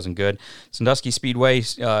and wasn't good. Sandusky Speedway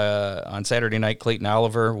on Saturday night, Clayton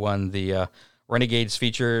Oliver won the Renegades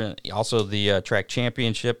feature, also the track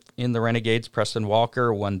championship in the Renegades. Preston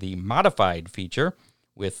Walker won the modified feature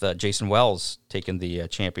with Jason Wells taking the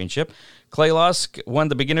championship. Clay Lusk won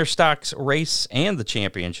the beginner stocks race and the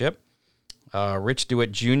championship. Rich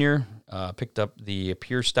Dewitt Jr. Picked up the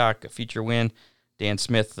pure stock feature win. Dan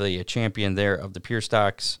Smith, the champion there of the pure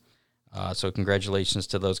stocks. So congratulations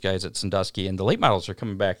to those guys at Sandusky. And the late models are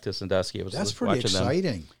coming back to Sandusky. That's pretty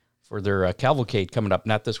exciting. For their cavalcade coming up,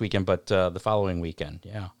 not this weekend, but the following weekend.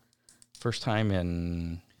 Yeah. First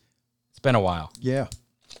time it's been a while. Yeah.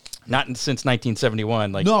 Not since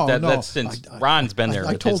 1971. No. That's since Ron's been there.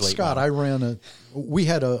 I told Scott we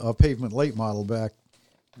had a pavement late model back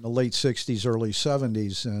in the late 60s, early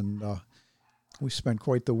 70s, and we spent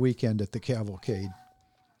quite the weekend at the Cavalcade.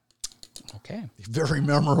 Okay. Very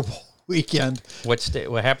memorable weekend.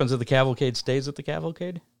 What happens at the Cavalcade stays at the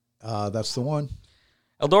Cavalcade? That's the one.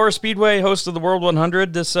 Eldora Speedway hosted the World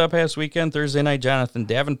 100 this past weekend. Thursday night, Jonathan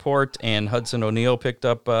Davenport and Hudson O'Neill picked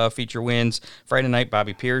up feature wins. Friday night,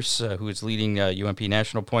 Bobby Pierce, who is leading UMP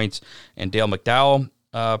National Points, and Dale McDowell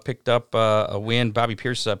picked up a win. Bobby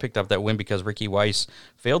Pierce picked up that win because Ricky Weiss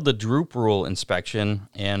failed the droop rule inspection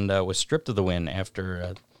and was stripped of the win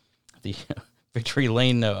after the Victory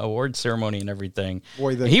Lane award ceremony and everything.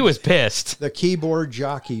 Boy, he was pissed. The keyboard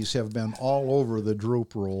jockeys have been all over the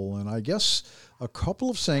droop rule, and I guess a couple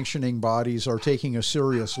of sanctioning bodies are taking a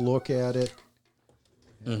serious look at it.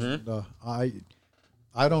 And, I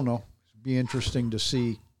don't know. It'd be interesting to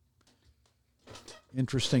see.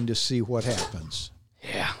 Interesting to see what happens.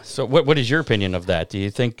 Yeah. So what is your opinion of that? Do you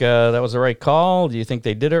think that was the right call? Do you think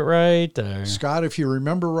they did it right? Or? Scott, if you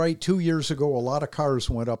remember right, 2 years ago, a lot of cars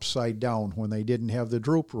went upside down when they didn't have the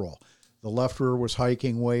droop roll. The left rear was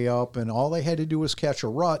hiking way up, and all they had to do was catch a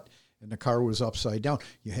rut, and the car was upside down.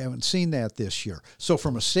 You haven't seen that this year. So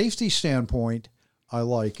from a safety standpoint, I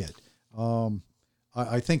like it.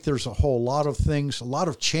 I think there's a whole lot of things, a lot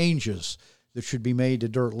of changes that should be made to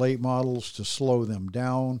dirt late models to slow them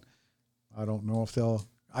down. I don't know if they'll.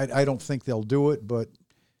 I don't think they'll do it, but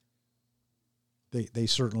they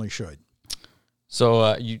certainly should.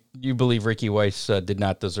 So you believe Ricky Weiss did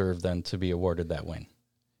not deserve then to be awarded that win?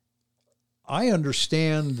 I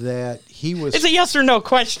understand that he was. It's a yes or no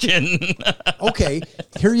question. Okay,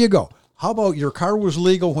 here you go. How about your car was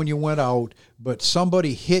legal when you went out, but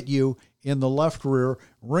somebody hit you in the left rear,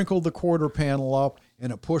 wrinkled the quarter panel up,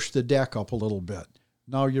 and it pushed the deck up a little bit.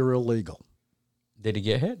 Now you're illegal. Did he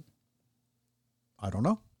get hit? I don't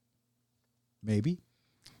know. Maybe.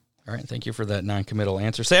 All right, thank you for that non-committal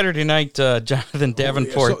answer. Saturday night, Jonathan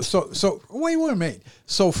Davenport. So wait a minute.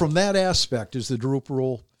 So from that aspect, is the droop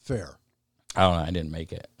rule fair? I don't know. I didn't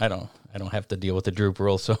make it. I don't have to deal with the droop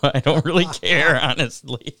rule, so I don't really care,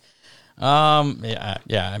 honestly.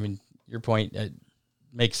 Yeah. I mean, your point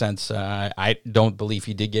makes sense. I don't believe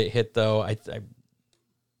he did get hit, though. I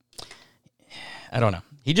don't know.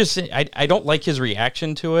 He just. I don't like his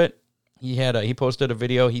reaction to it. He posted a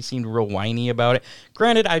video. He seemed real whiny about it.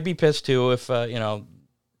 Granted, I'd be pissed too if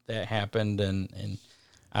that happened, and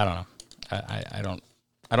I don't know.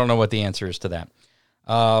 I don't know what the answer is to that.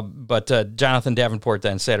 But Jonathan Davenport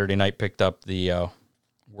then Saturday night picked up the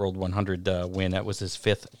World 100 win. That was his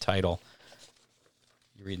 5th title.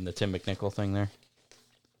 You reading the Tim McNichol thing there?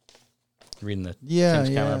 Reading the Tim's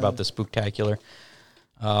comment about the spooktacular.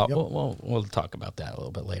 Yep. We'll talk about that a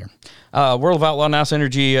little bit later. World of Outlaw NOS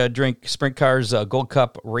Energy Drink Sprint Cars Gold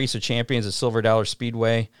Cup Race of Champions at Silver Dollar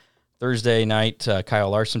Speedway. Thursday night,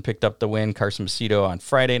 Kyle Larson picked up the win. Carson Macedo on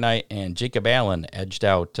Friday night, and Jacob Allen edged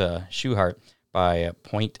out Schuhart by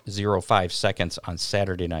 0.05 seconds on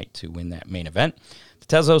Saturday night to win that main event. The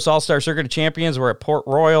Tezos All-Star Circuit of Champions were at Port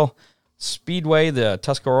Royal Speedway, the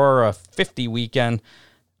Tuscarora 50 weekend.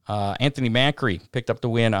 Anthony Macri picked up the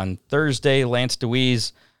win on Thursday, Lance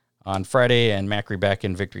DeWeese on Friday, and Macri back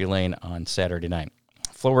in Victory Lane on Saturday night.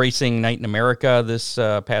 Flow Racing Night in America this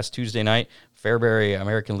past Tuesday night. Fairbury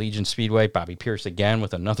American Legion Speedway. Bobby Pierce again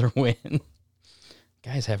with another win.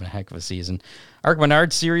 Guy's having a heck of a season. Arc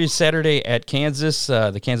Menard Series Saturday at Kansas.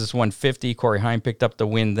 The Kansas 150. Corey Heim picked up the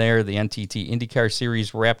win there. The NTT IndyCar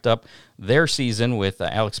Series wrapped up their season with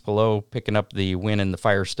Alex Palou picking up the win in the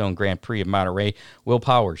Firestone Grand Prix of Monterey. Will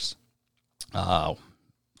Powers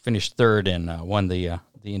finished third and won the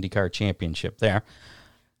IndyCar Championship there.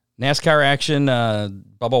 NASCAR action.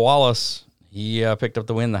 Bubba Wallace. He picked up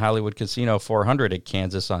the win, the Hollywood Casino 400 at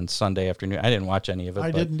Kansas on Sunday afternoon. I didn't watch any of it.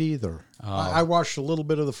 I didn't either. I watched a little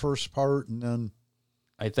bit of the first part, and then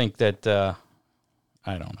I think that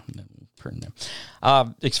I don't know.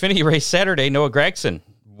 Xfinity race Saturday. Noah Gragson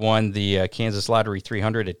won the Kansas Lottery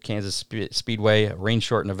 300 at Kansas Speedway, a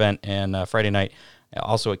rain-shortened event, and Friday night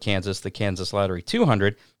also at Kansas, the Kansas Lottery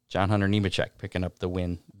 200. John Hunter Nemechek picking up the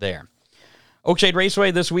win there. Oakshade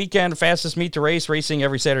Raceway this weekend, fastest meet to race, racing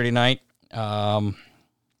every Saturday night.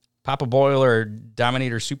 Papa Boiler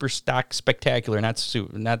Dominator Super Stock Spectacular.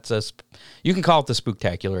 You can call it the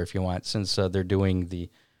Spooktacular if you want, since they're doing the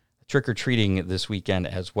trick-or-treating this weekend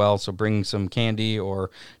as well. So bring some candy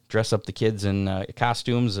or dress up the kids in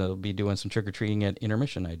costumes. They'll be doing some trick-or-treating at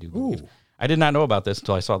intermission, I do believe. I did not know about this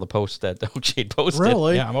until I saw the post that the Oakshade posted.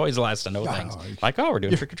 Really? Yeah, I'm always the last to know things. Like, we're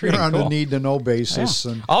doing trick-or-treating. You're on cool. a need-to-know basis.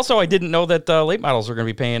 Yeah. And also, I didn't know that late models were going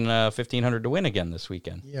to be paying $1,500 to win again this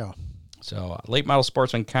weekend. Yeah. So late model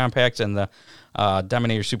sportsman compacts and the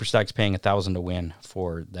Dominator Superstock's paying $1,000 to win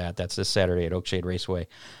for that. That's this Saturday at Oakshade Raceway.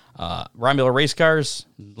 Ron Miller Race Cars,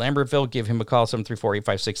 Lambertville, give him a call,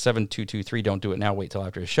 734-856-7223. Don't do it now. Wait till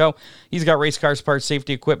after the show. He's got race cars, parts,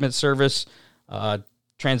 safety equipment, service,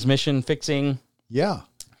 transmission fixing. Yeah.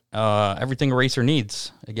 Everything a racer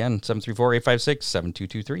needs. Again,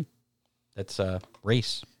 734-856-7223. That's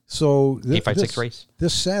Race. So 856 Race.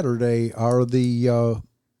 This Saturday, are the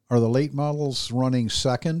late models running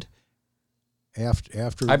second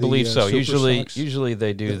after I believe so. Super Usually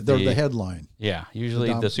they do. They're the headline. Yeah,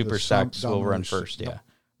 usually the Super Stocks will run first. Yeah,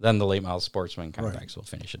 then the late model sportsman compacts will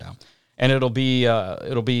finish it out, and it'll be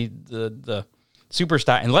the Super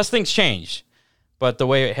Stock unless things change. But the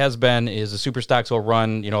way it has been is the Super Stocks will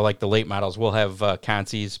run, like the late models will have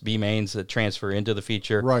consies, B mains that transfer into the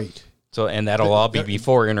feature. Right. So and that'll all be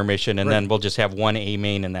before intermission, and then we'll just have one A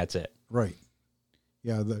main, and that's it. Right.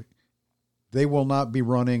 Yeah. They will not be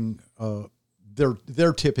running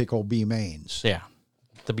their typical B mains. Yeah.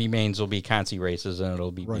 The B mains will be consi races, and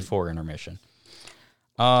it'll be before intermission.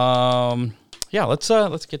 Yeah.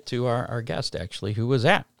 Let's get to our guest actually, who was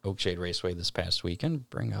at Oakshade Raceway this past weekend.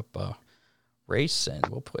 Bring up Rayce, and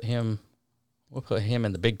we'll put him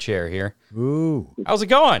in the big chair here. Ooh. How's it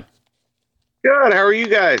going? Good. How are you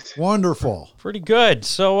guys? Wonderful. Pretty good.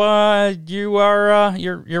 So you are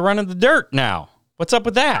you're running the dirt now. What's up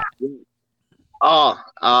with that? Truth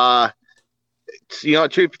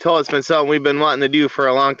be told, it's been something we've been wanting to do for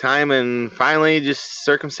a long time, and finally just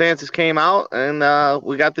circumstances came out, and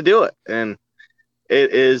we got to do it, and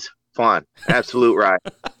it is fun. Absolute ride.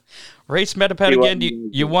 Rayce Metdepenningen,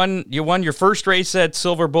 you won your first race at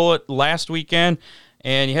Silver Bullet last weekend,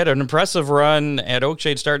 and you had an impressive run at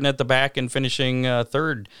Oakshade, starting at the back and finishing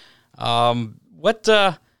third. Why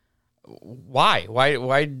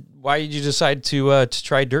did you decide to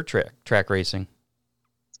try dirt track racing?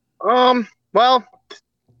 Well,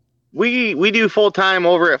 we do full time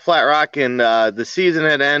over at Flat Rock, and the season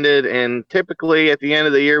had ended, and typically at the end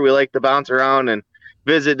of the year we like to bounce around and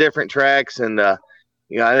visit different tracks, and I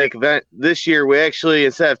think this year we actually,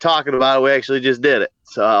 instead of talking about it, we actually just did it.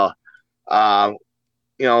 So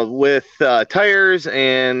with tires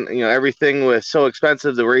and everything was so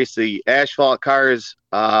expensive to race the asphalt cars,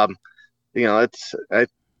 I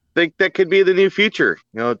think that could be the new future.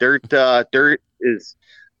 Dirt is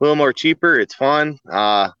a little more cheaper. It's fun.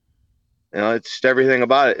 It's just everything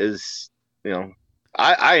about it is,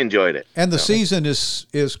 I enjoyed it. And the season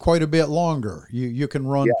is quite a bit longer. You can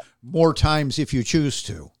run more times if you choose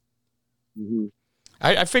to. Mm-hmm.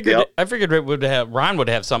 I figured Ron would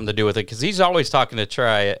have something to do with it, because he's always trying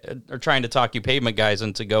to talk you pavement guys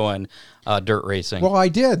into going dirt racing. Well, I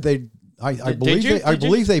did. I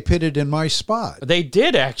believe they pitted in my spot. They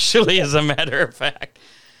did, actually, as a matter of fact.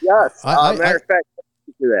 Yes. Matter of fact,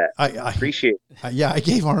 that. I appreciate it. Yeah, I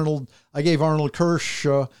gave Arnold Kirsch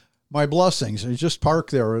my blessings. And just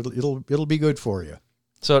park there. It'll be good for you.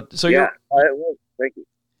 So yeah, thank you.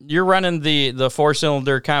 You're running the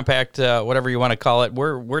 4-cylinder compact, whatever you want to call it.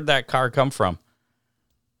 Where'd that car come from?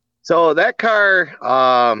 So that car,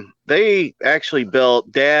 they actually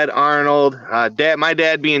built Dad Arnold, my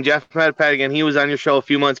dad being Jeff Metdepenningen. He was on your show a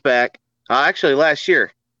few months back, actually last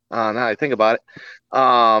year. Now I think about it.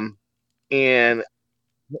 And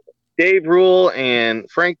Dave Rule and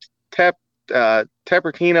Frank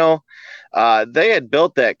Teppertino, they had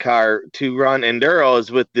built that car to run enduros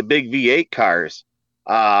with the big V8 cars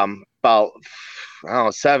about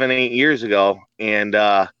 7-8 years ago, and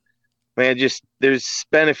there's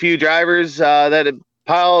been a few drivers that have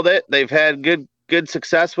piled it. They've had good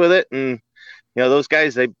success with it, and those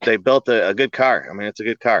guys they built a good car. I mean, it's a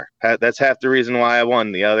good car. That's half the reason why I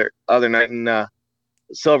won the other night in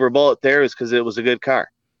Silver Bullet. There is because it was a good car.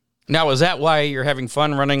 Now, is that why you're having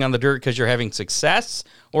fun running on the dirt, because you're having success,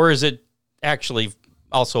 or is it actually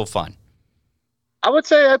also fun? I would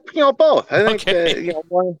say both. I think okay.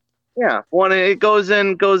 One it goes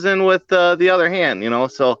in with the other hand,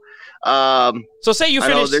 So so say you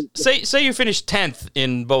finished 10th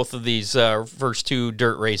in both of these first two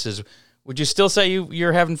dirt races. Would you still say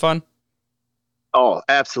you're having fun? Oh,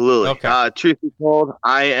 absolutely. Okay. Truth be told,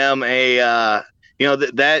 I am a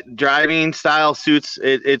that driving style suits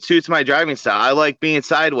my driving style. I like being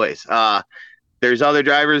sideways. There's other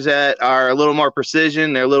drivers that are a little more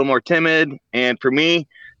precision. They're a little more timid. And for me,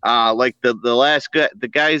 like the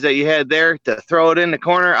guys that you had there to throw it in the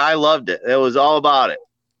corner, I loved it. It was all about it.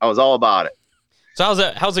 I was all about it. So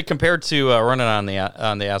how's it compared to running on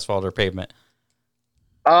the asphalt or pavement?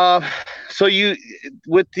 So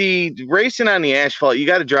with the racing on the asphalt, you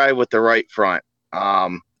got to drive with the right front.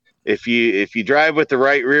 if you drive with the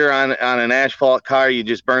right rear on an asphalt car, you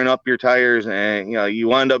just burn up your tires, and you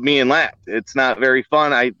wind up being lapped. It's not very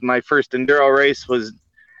fun. My first enduro race was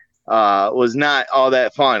not all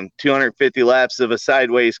that fun. 250 laps of a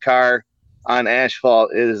sideways car on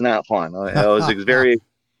asphalt, it is not fun. I was very,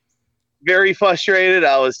 very frustrated.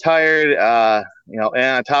 I was tired, and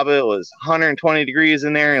on top of it, it was 120 degrees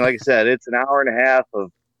in there. And like I said, it's an hour and a half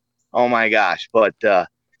of, oh my gosh. But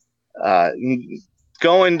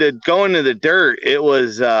going to the dirt, it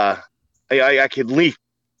was, I could leap.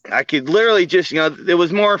 I could literally just, it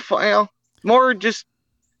was more fun, more just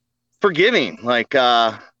forgiving. Like,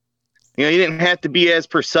 you didn't have to be as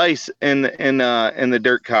precise in the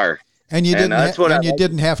dirt car. And you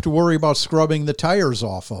didn't have to worry about scrubbing the tires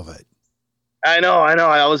off of it. I know.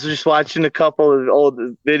 I was just watching a couple of old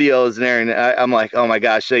videos there, and I'm like, oh my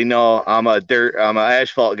gosh, they know I'm an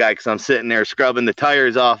asphalt guy because I'm sitting there scrubbing the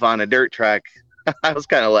tires off on a dirt track. I was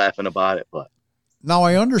kind of laughing about it, but now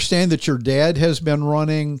I understand that your dad has been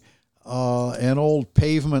running an old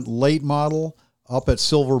pavement late model up at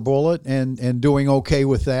Silver Bullet and doing okay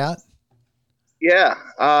with that. Yeah.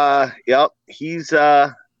 Yep. He's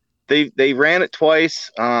they ran it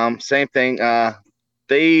twice. Same thing.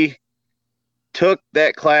 They took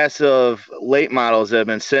that class of late models that have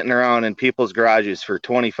been sitting around in people's garages for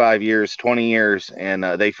 25 years, 20 years, and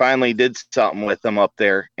they finally did something with them up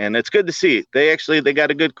there. And it's good to see. They got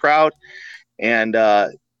a good crowd. And,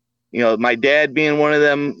 my dad being one of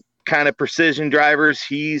them kind of precision drivers,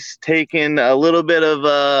 he's taken a little bit of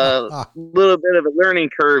a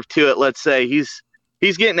learning curve to it. Let's say he's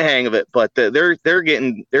getting the hang of it, but they're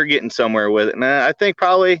getting somewhere with it. And I think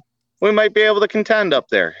probably we might be able to contend up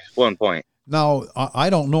there at one point. Now, I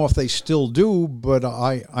don't know if they still do, but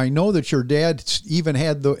I know that your dad even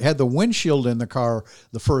had the windshield in the car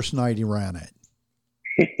the first night he ran it.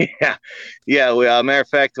 Yeah. Matter of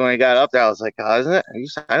fact, when I got up there, I was like, "Oh, isn't it?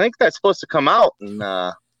 I think that's supposed to come out." And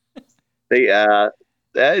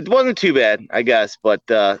it wasn't too bad, I guess. But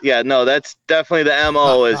no, that's definitely the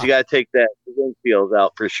MO. Is you got to take that windshield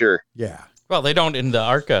out for sure. Yeah. Well, they don't in the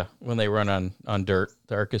ARCA when they run on dirt,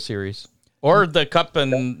 the ARCA series. Or the Cup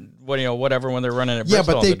and whatever when they're running at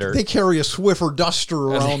Bristol on the dirt. They carry a Swiffer duster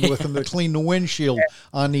around with them to clean the windshield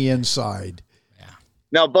on the inside. Yeah.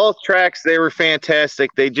 Now, both tracks, they were fantastic.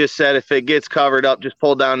 They just said if it gets covered up, just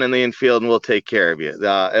pull down in the infield and we'll take care of you.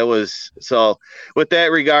 It was so with that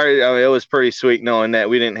regard, it was pretty sweet knowing that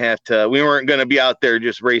we weren't going to be out there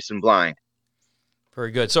just racing blind. Very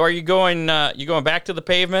good. So are you going back to the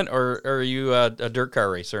pavement or are you a dirt car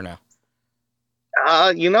racer now?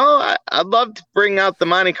 I'd love to bring out the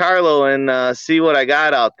Monte Carlo and see what I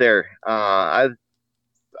got out there.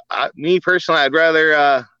 Me personally, I'd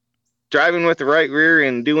rather driving with the right rear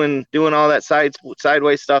and doing all that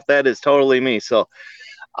sideways stuff. That is totally me. So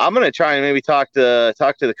I'm gonna try and maybe talk to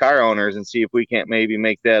the car owners and see if we can't maybe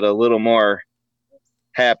make that a little more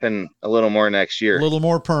happen a little more next year. A little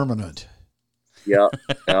more permanent. Yep.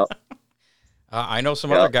 I know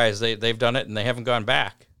some other guys. They've done it and they haven't gone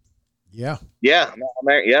back. Yeah.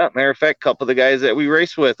 Matter of fact, a couple of the guys that we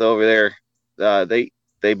race with over there,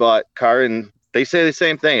 they bought car and they say the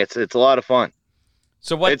same thing. It's a lot of fun.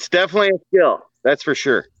 So what? It's definitely a skill, that's for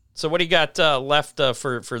sure. So what do you got left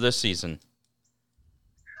for this season?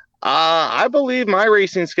 I believe my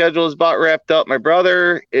racing schedule is about wrapped up. My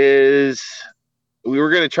brother is. They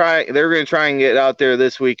were going to try and get out there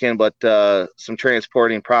this weekend, but some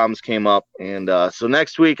transporting problems came up, and so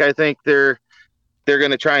next week I think they're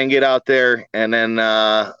going to try and get out there, and then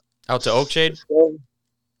out to Oakshade.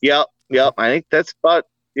 Yep. I think that's about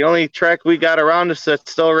the only track we got around us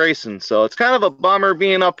that's still racing. So it's kind of a bummer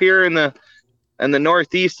being up here in the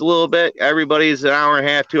Northeast a little bit. Everybody's an hour and a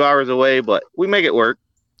half, 2 hours away, but we make it work.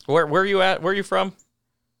 Where are you at? Where are you from?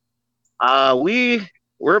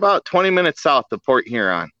 We're about 20 minutes south of Port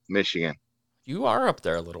Huron, Michigan. You are up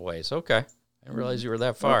there a little ways. Okay, I didn't realize you were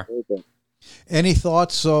that far. Any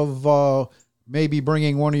thoughts of maybe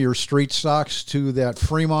bringing one of your street stocks to that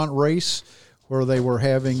Fremont race where they were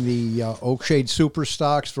having the Oakshade Super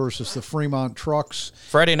Stocks versus the Fremont trucks?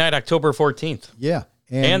 Friday night, October 14th. Yeah.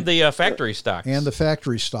 And the factory stocks. And the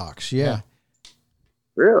factory stocks, yeah.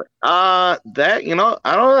 Really? That, I don't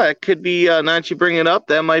know. That could be, now that you bring it up,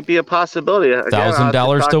 that might be a possibility.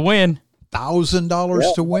 $1,000 to win.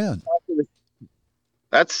 $1,000 to win.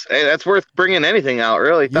 That's worth bringing anything out,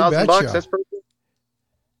 really. $1,000 bucks. That's pretty good.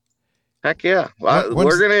 Heck yeah. Well,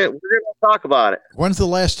 we're gonna talk about it. When's the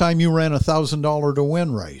last time you ran $1,000 to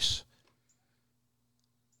win race?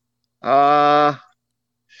 The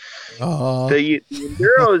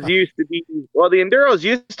Enduros used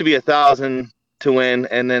to be $1,000 to win,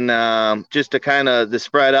 and then just to kind of to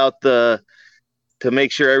spread out to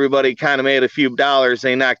make sure everybody kind of made a few dollars,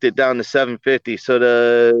 they knocked it down to $750.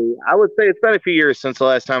 So I would say it's been a few years since the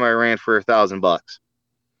last time I ran for $1,000.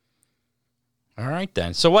 All right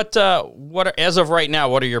then. So what as of right now,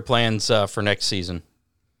 what are your plans for next season?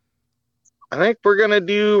 I think we're gonna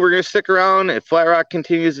stick around. If Flat Rock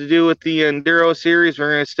continues to do with the Enduro series,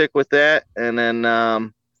 we're gonna stick with that, and then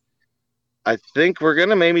I think we're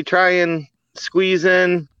gonna maybe try and squeeze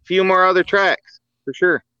in a few more other tracks for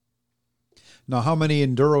sure. Now, how many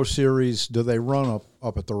Enduro series do they run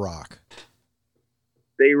up at the Rock?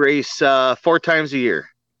 They race 4 times a year.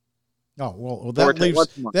 Oh, well,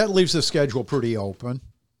 that leaves the schedule pretty open.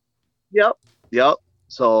 Yep.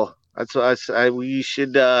 So we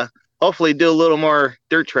should hopefully do a little more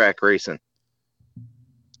dirt track racing.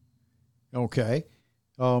 Okay.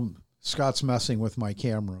 Scott's messing with my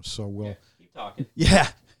camera, so we'll keep talking. Yeah.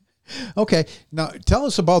 Okay. Now, tell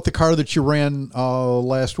us about the car that you ran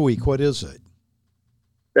last week. What is it?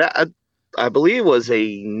 I believe it was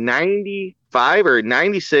a 95 or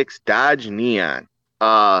 96 Dodge Neon.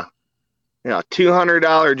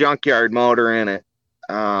 $200 junkyard motor in it.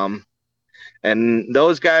 And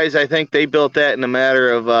those guys, I think they built that in a matter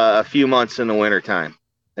of a few months in the wintertime.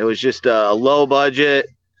 It was just a low budget.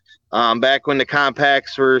 Back when the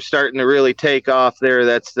compacts were starting to really take off there,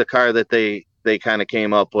 that's the car that they kind of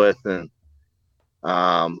came up with. And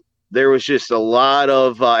there was just a lot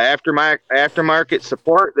of aftermarket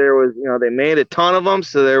support. There was, they made a ton of them.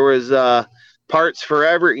 So there was parts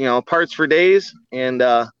forever, parts for days. And,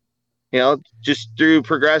 just through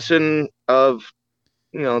progression of,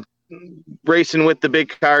 racing with the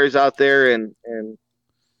big cars out there. And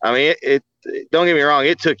I mean, it don't get me wrong.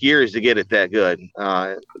 It took years to get it that good.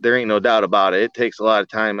 There ain't no doubt about it. It takes a lot of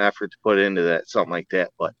time, effort to put into that, something like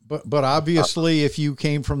that. But obviously if you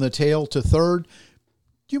came from the tail to third,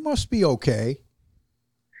 you must be okay.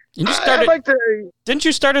 And you started, didn't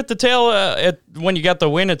you start at the tail when you got the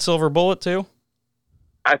win at Silver Bullet too?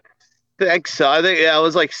 I think so. I think I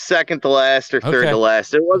was like second to last or third to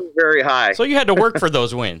last. It wasn't very high. So you had to work for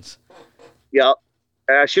those wins. Yep.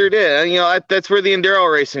 I sure did. And, that's where the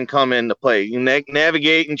enduro racing come into play. You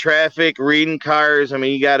navigating traffic, reading cars. I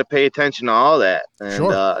mean, you got to pay attention to all that. And,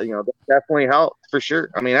 sure. That definitely helped for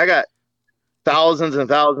sure. I mean, I got thousands and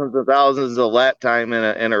thousands and thousands of lap time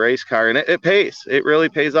in a race car, and it pays. It really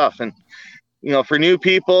pays off. And, for new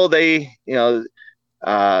people, they,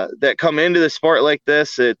 that come into the sport like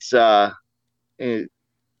this, it's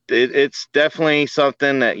definitely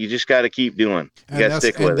something that you just got to keep doing. You got to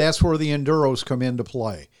stick with it. And that's where the enduros come into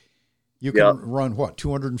play. You can run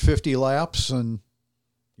 250 laps and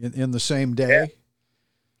in the same day.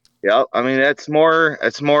 Yep. I mean, that's more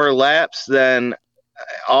laps than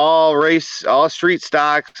all street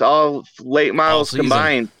stocks, all late models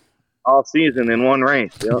combined all season in one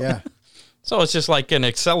race. Yep. Yeah. So it's just like an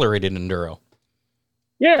accelerated enduro.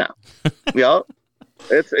 Yeah. Yep.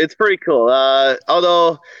 It's pretty cool.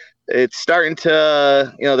 Although it's starting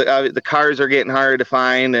to, the cars are getting harder to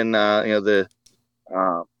find, and the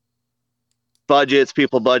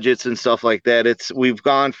people budgets and stuff like that. We've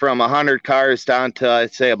gone from 100 cars down to,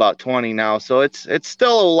 I'd say, about 20 now. So it's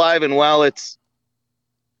still alive and well.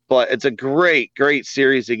 But it's a great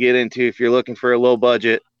series to get into if you're looking for a low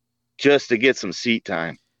budget just to get some seat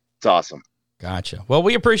time. It's awesome. Gotcha. Well,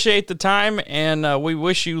 we appreciate the time, and we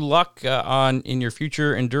wish you luck in your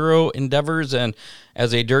future enduro endeavors. And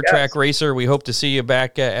as a dirt track racer, we hope to see you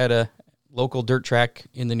back at a local dirt track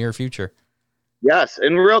in the near future. Yes,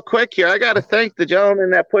 and real quick here, I got to thank the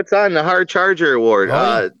gentleman that puts on the Hard Charger Award.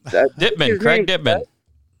 Craig Dittman.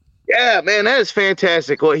 Yeah, man, that is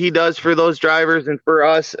fantastic what he does for those drivers and for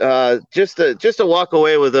us. Just to walk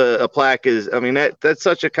away with a plaque is, I mean, that's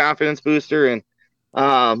such a confidence booster, and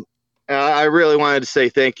I really wanted to say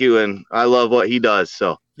thank you, and I love what he does.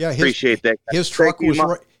 So appreciate that. His truck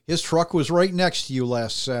was right next to you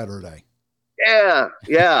last Saturday. Yeah.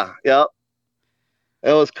 Yep.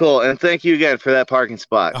 It was cool, and thank you again for that parking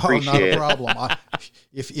spot. Appreciate it. Not a problem.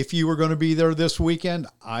 If you were going to be there this weekend,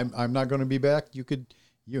 I'm not going to be back.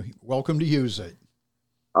 You're welcome to use it.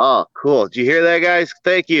 Oh, cool. Did you hear that, guys?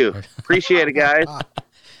 Thank you. Appreciate it, guys.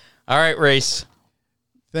 All right, Rayce.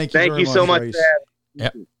 Thank you so much.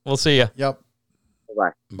 Yep. We'll see you. Yep.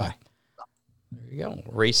 Bye. Bye. There you go.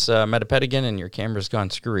 Rayce Metdepenningen, and your camera's gone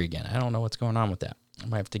screwy again. I don't know what's going on with that. I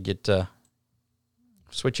might have to get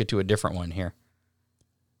switch it to a different one here.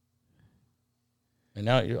 And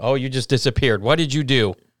now, you just disappeared. What did you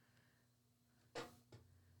do?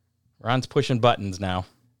 Ron's pushing buttons now.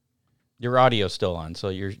 Your audio's still on, so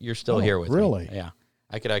you're still here with me. Really? Yeah.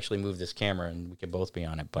 I could actually move this camera and we could both be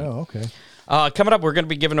on it. But okay. Coming up, we're going to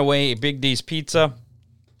be giving away a Big D's pizza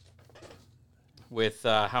with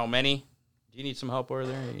how many? Do you need some help over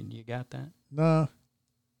there? You got that? No.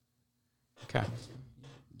 Okay.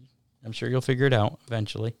 I'm sure you'll figure it out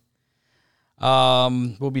eventually.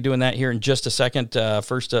 We'll be doing that here in just a second.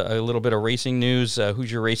 First, a little bit of racing news.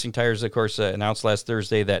 Hoosier Racing Tires, of course, announced last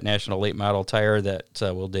Thursday that national late model tire that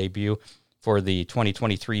will debut for the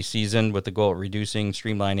 2023 season with the goal of reducing,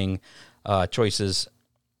 streamlining choices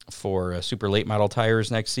for super late model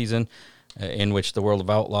tires next season, in which the World of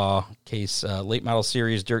Outlaw Case Late Model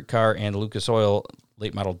Series Dirt Car and Lucas Oil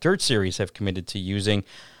Late Model Dirt Series have committed to using.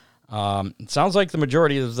 It sounds like the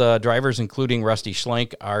majority of the drivers, including Rusty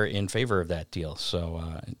Schlenk, are in favor of that deal. So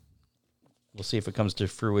we'll see if it comes to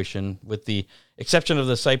fruition, with the exception of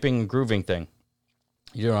the siping and grooving thing.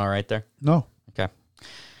 You doing all right there? No. Okay.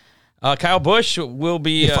 Kyle Busch will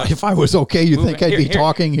be... if I was okay, you think I'd be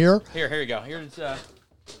talking here? Here you go. Here's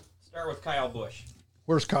start with Kyle Busch.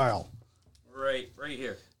 Where's Kyle? Right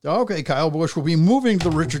here. Okay, Kyle Busch will be moving to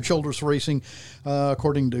Richard Childress Racing,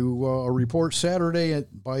 according to a report Saturday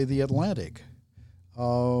by The Atlantic.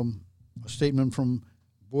 A statement from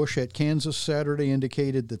Busch at Kansas Saturday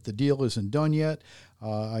indicated that the deal isn't done yet.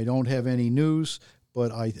 I don't have any news,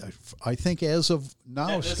 but I think as of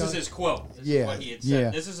now... This is his quote. This is what he had said. Yeah,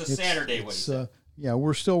 this is a Saturday what he said. Yeah,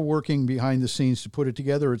 we're still working behind the scenes to put it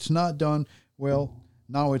together. It's not done. Well,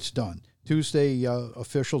 now it's done. Tuesday, the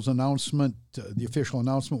official announcement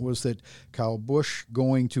was that Kyle Busch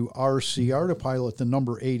going to RCR to pilot the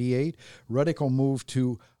number 88. Reddick will move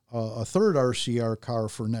to a third RCR car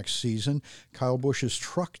for next season. Kyle Busch's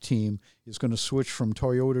truck team is going to switch from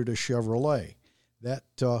Toyota to Chevrolet.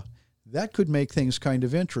 That could make things kind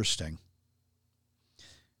of interesting.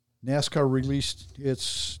 NASCAR released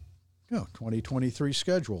its 2023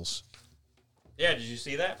 schedules. Yeah, did you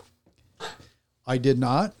see that? I did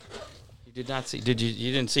not. You did not see? Did you?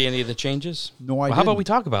 You didn't see any of the changes? No, I didn't. How about we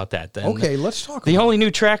talk about that then? Okay, let's talk. The only new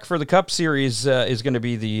track for the Cup Series is going to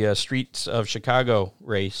be the Streets of Chicago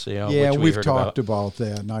race. Yeah, which we've talked about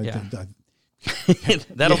that, and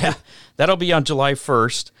that'll be on July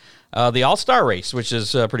 1st. The All-Star race, which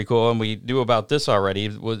is pretty cool, and we knew about this already,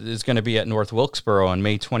 is going to be at North Wilkesboro on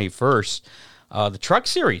May 21st. The Truck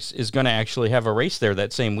Series is going to actually have a race there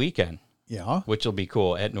that same weekend. Yeah, which will be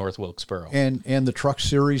cool at North Wilkesboro. And the Truck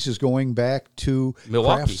Series is going back to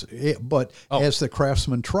Milwaukee, as the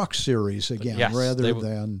Craftsman Truck Series again, rather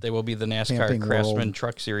than they will be the NASCAR Craftsman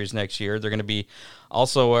Truck Series next year. They're going to be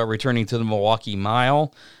also returning to the Milwaukee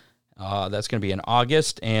Mile. That's going to be in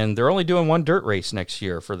August, and they're only doing one dirt race next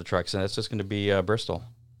year for the trucks, and that's just going to be Bristol.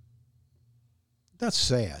 That's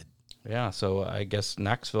sad. Yeah, so I guess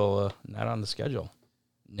Knoxville not on the schedule.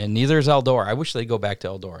 And neither is Eldora. I wish they'd go back to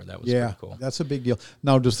Eldora. That was pretty cool. That's a big deal.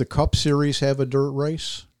 Now, does the Cup Series have a dirt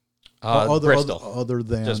race? Bristol. Other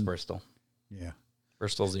than... Just Bristol. Yeah.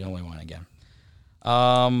 Bristol's the only one again.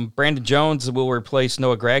 Brandon Jones will replace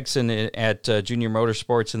Noah Gragson at Junior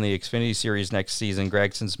Motorsports in the Xfinity Series next season.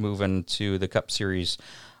 Gragson's moving to the Cup Series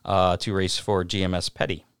to race for GMS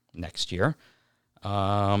Petty next year.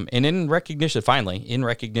 And in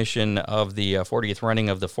recognition of the 40th running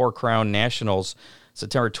of the Four Crown Nationals,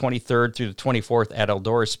 September 23rd through the 24th at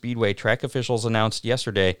Eldora Speedway, track officials announced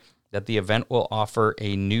yesterday that the event will offer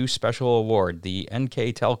a new special award, the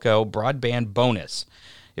NK Telco Broadband Bonus.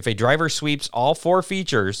 If a driver sweeps all four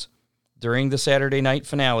features during the Saturday night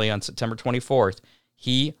finale on September 24th,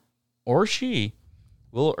 he or she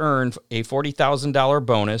will earn a $40,000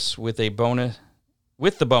 bonus with the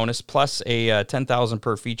bonus plus a $10,000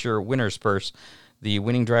 per feature winner's purse. The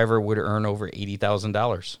winning driver would earn over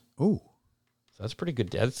 $80,000. Ooh. That's pretty good.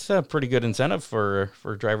 That's a pretty good incentive for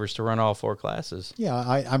drivers to run all four classes. Yeah,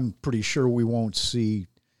 I'm pretty sure we won't see,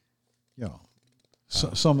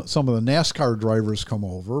 some of the NASCAR drivers come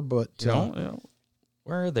over, but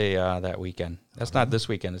where are they that weekend? That's not this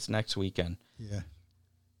weekend. It's next weekend. Yeah,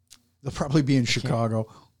 they'll probably be in Chicago.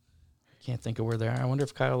 I can't think of where they are. I wonder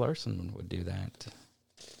if Kyle Larson would do that.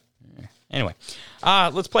 Anyway,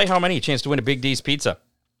 let's play How Many? A chance to win a Big D's pizza.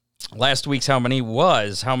 Last week's How Many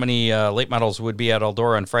was how many late models would be at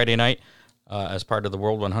Eldora on Friday night as part of the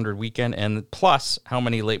World 100 weekend, and plus how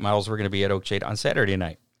many late models were going to be at Oakshade on Saturday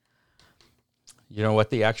night. You know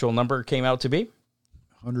what the actual number came out to be?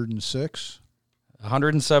 106.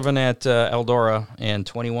 107 at Eldora and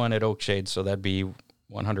 21 at Oakshade, so that'd be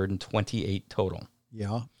 128 total.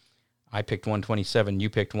 Yeah. I picked 127.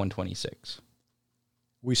 You picked 126.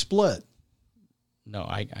 We split. No,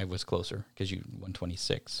 I was closer because you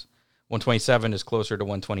 126. 127 is closer to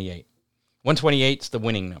 128. 128's the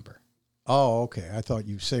winning number. Oh, okay. I thought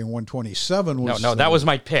you were saying 127 was... No, that was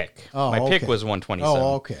my pick. Oh, my pick okay. was 127.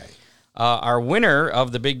 Oh, okay. Our winner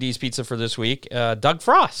of the Big D's Pizza for this week, Doug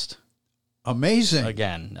Frost. Amazing.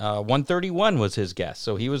 Again, 131 was his guess,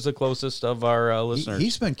 so he was the closest of our listeners.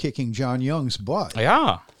 He's been kicking John Young's butt.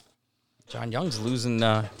 Yeah. John Young's losing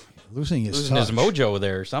his mojo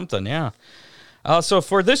there or something, yeah. So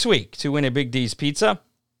for this week, to win a Big D's Pizza,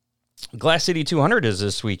 Glass City 200 is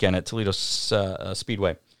this weekend at Toledo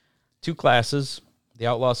Speedway. 2 classes, the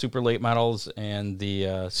Outlaw Super Late Models and the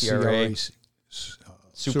CRA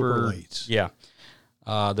Super Lates. Yeah.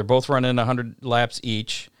 They're both running 100 laps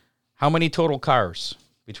each. How many total cars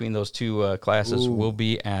between those 2 classes will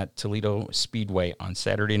be at Toledo Speedway on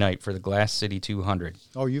Saturday night for the Glass City 200?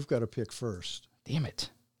 Oh, you've got to pick first. Damn it.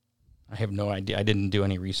 I have no idea. I didn't do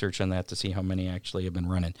any research on that to see how many actually have been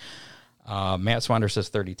running. Matt Swander says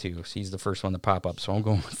 32. So he's the first one to pop up, so I'm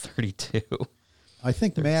going with 32. I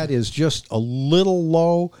think Matt is just a little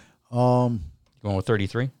low. Going with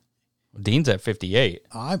 33? Dean's at 58.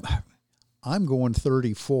 I'm going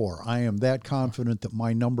 34. I am that confident that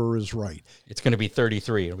my number is right. It's going to be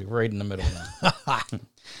 33. It'll be right in the middle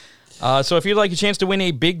now. So if you'd like a chance to win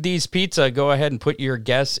a Big D's Pizza, go ahead and put your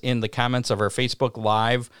guess in the comments of our Facebook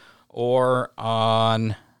Live or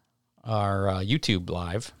on our YouTube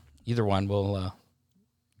Live. Either one will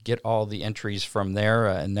get all the entries from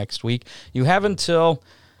there next week. You have until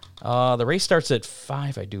the race starts at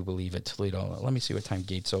 5, I do believe, at Toledo. Let me see what time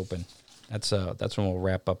gates open. That's when we'll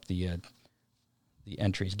wrap up the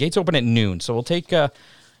entries. Gates open at noon, so we'll take.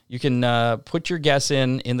 You can put your guess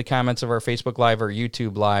in the comments of our Facebook Live or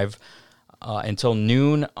YouTube Live until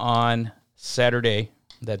noon on Saturday.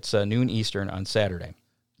 That's noon Eastern on Saturday.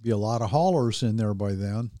 Be a lot of haulers in there by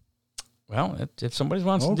then. Well, if somebody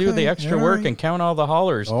wants to do the extra work and count all the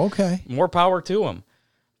haulers, more power to them.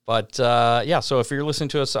 But, so if you're listening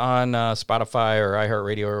to us on Spotify or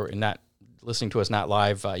iHeartRadio and not listening to us not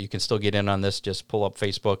live, you can still get in on this. Just pull up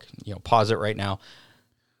Facebook, pause it right now.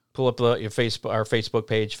 Pull up our Facebook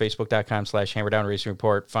page, facebook.com/Hammerdown Racing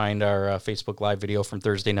Report. Find our Facebook Live video from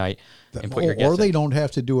Thursday night and put your guess in. Or they don't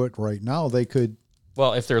have to do it right now. They could...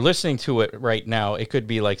 Well, if they're listening to it right now, it could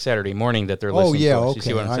be like Saturday morning that they're listening to us. Okay. You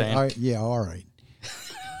see what I'm saying? All right.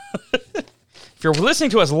 If you're listening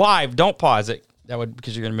to us live, don't pause it.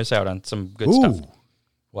 Because you're going to miss out on some good stuff.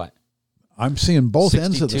 What? I'm seeing both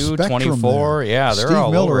ends of the 62, spectrum 24, there. yeah, they're Steve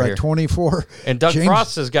all Miller over at here. 24. And Doug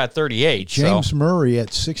Frost has got 38. James Murray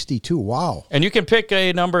at 62. Wow. And you can pick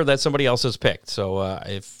a number that somebody else has picked. So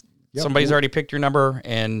if somebody's already picked your number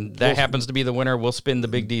and that happens to be the winner, we'll spin the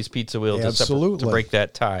Big D's Pizza Wheel to break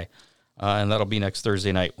that tie. And that'll be next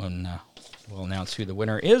Thursday night when we'll announce who the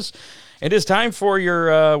winner is. It is time for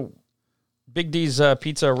your Big D's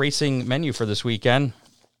Pizza racing menu for this weekend.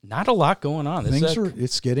 Not a lot going on.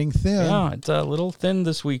 It's getting thin. Yeah, it's a little thin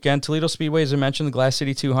this weekend. Toledo Speedway, as I mentioned, the Glass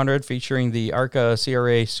City 200 featuring the ARCA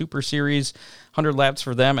CRA Super Series, 100 laps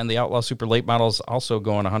for them, and the Outlaw Super Late Models also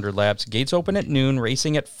going 100 laps. Gates open at noon,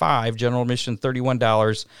 racing at 5, general admission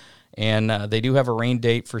 $31, and they do have a rain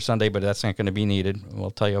date for Sunday, but that's not going to be needed. We'll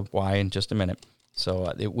tell you why in just a minute.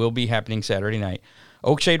 So it will be happening Saturday night.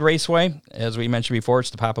 Oakshade Raceway, as we mentioned before, it's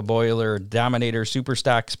the Papa Boiler Dominator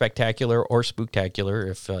Superstock Spectacular or Spooktacular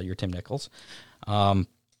if you're Tim Nichols.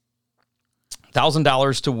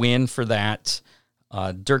 $1,000 to win for that.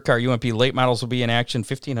 Dirt Car UMP Late Models will be in action,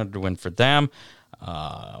 $1,500 to win for them.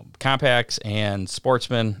 Compacts and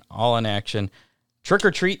Sportsmen all in action. Trick or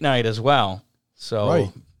Treat night as well.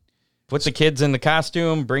 So put the kids in the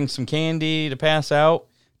costume, bring some candy to pass out.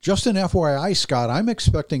 Just an FYI, Scott, I'm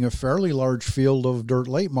expecting a fairly large field of dirt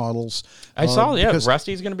late models. I saw, because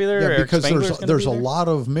Rusty's going to be there. Yeah, because there's a there. lot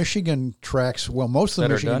of Michigan tracks. Well, most of the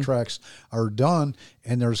Michigan tracks are done,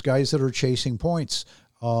 and there's guys that are chasing points.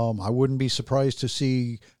 I wouldn't be surprised to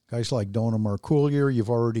see guys like Dona Marcoolier. You've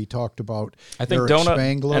already talked about I think Dona,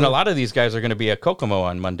 Spangler. And a lot of these guys are going to be at Kokomo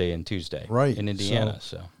on Monday and Tuesday in Indiana.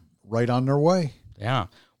 So right on their way. Yeah.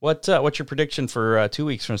 What's your prediction for 2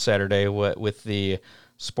 weeks from Saturday with the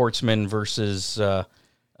Sportsman versus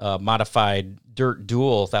modified dirt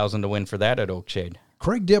duel, $1,000 to win for that at Oakshade?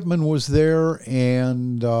 Craig Dipman was there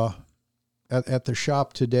and at the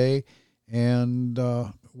shop today, and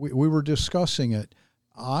we were discussing it.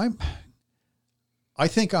 I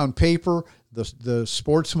think on paper the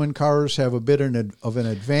Sportsman cars have a bit of an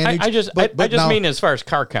advantage. I just mean as far as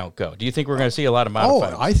car count go. Do you think we're going to see a lot of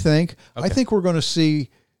modified? I think we're going to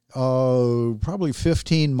see probably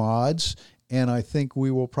 15 mods. And I think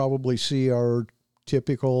we will probably see our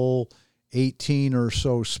typical 18 or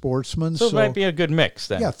so Sportsmen. So it might be a good mix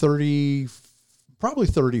then. Yeah, 30, probably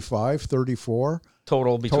 35, 34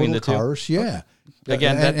 total between the two cars. Yeah.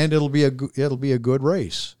 Again, and it'll be a good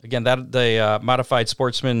race. Again, that the modified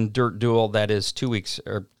sportsman dirt duel, that is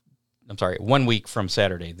 1 week from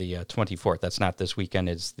Saturday, the 24th. That's not this weekend.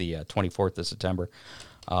 It's the 24th of September.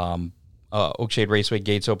 Oakshade Raceway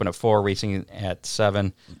gates open at 4, racing at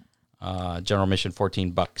 7. General admission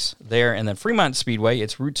 $14 there. And then Fremont Speedway,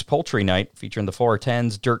 it's Roots Poultry Night, featuring the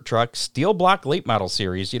 410s, dirt trucks, steel block late model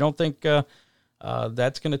series. You don't think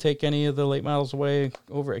that's going to take any of the late models away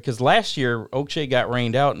over? Because last year, Oakshade got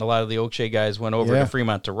rained out, and a lot of the Oakshade guys went over to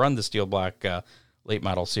Fremont to run the steel block late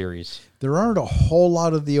model series. There aren't a whole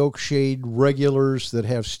lot of the Oakshade regulars that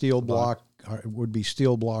have steel block, would be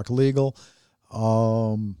steel block legal.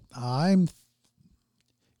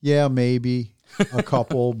 Maybe a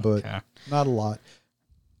couple, but not a lot.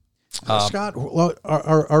 Scott, well,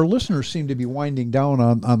 our listeners seem to be winding down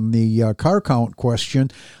on the car count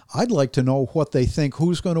question. I'd like to know what they think.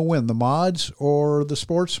 Who's going to win, the mods or the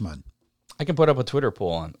sportsmen? I can put up a Twitter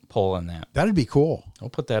poll on that. That'd be cool. I'll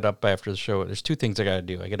put that up after the show. There's 2 things I got to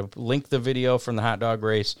do. I got to link the video from the hot dog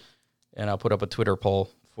race, and I'll put up a Twitter poll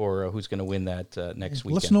for who's going to win that next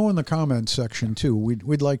weekend. Let's know in the comments section, too.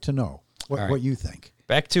 We'd like to know what you think.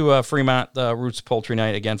 Back to Fremont, Roots Poultry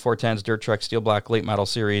Night. Again, 410s, dirt truck, steel block, late model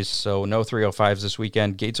series. So no 305s this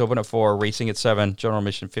weekend. Gates open at 4, racing at 7. General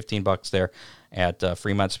admission $15 there at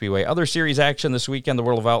Fremont Speedway. Other series action this weekend, the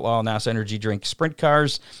World of Outlaw NASA Energy Drink Sprint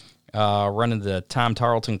Cars. Running the Tom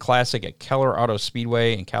Tarleton Classic at Keller Auto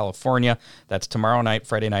Speedway in California. That's tomorrow night,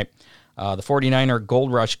 Friday night. The 49er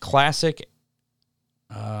Gold Rush Classic.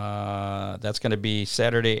 That's going to be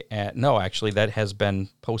Saturday that has been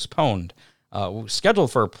postponed.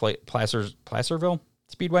 Scheduled for Placerville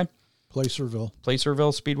Speedway.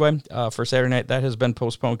 Placerville Speedway for Saturday night. That has been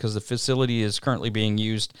postponed because the facility is currently being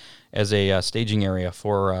used as a staging area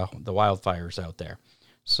for the wildfires out there.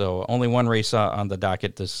 So only one race on the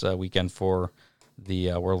docket this weekend for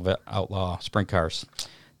the World of Outlaw Sprint Cars.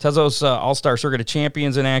 Tezos All-Star Circuit of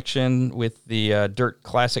Champions in action with the Dirt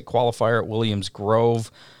Classic qualifier at Williams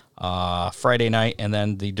Grove Friday night, and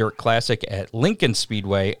then the Dirt Classic at Lincoln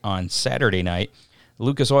Speedway on Saturday night.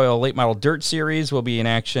 Lucas Oil Late Model Dirt Series will be in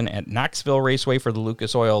action at Knoxville Raceway for the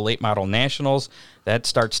Lucas Oil Late Model Nationals. That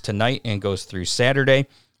starts tonight and goes through Saturday.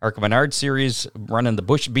 Arca Menard Series running the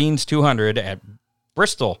Busch Beans 200 at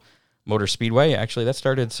Bristol Motor Speedway. Actually, that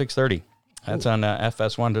started at 6:30. That's on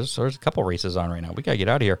FS1. There's a couple races on right now. We got to get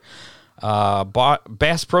out of here.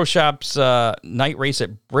 Bass Pro Shops night race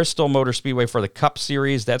at Bristol Motor Speedway for the Cup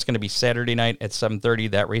Series. That's going to be Saturday night at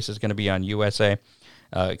 7:30. That race is going to be on USA.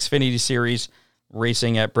 Xfinity Series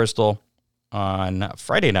racing at Bristol on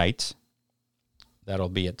Friday night. That'll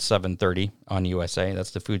be at 7:30 on USA.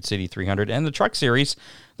 That's the Food City 300. And the Truck Series,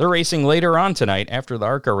 they're racing later on tonight after the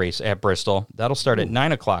ARCA race at Bristol. That'll start at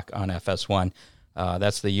 9 o'clock on FS1.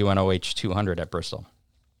 That's the UNOH 200 at Bristol.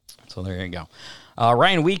 So there you go.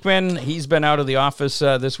 Ryan Weekman, he's been out of the office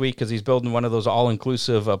this week because he's building one of those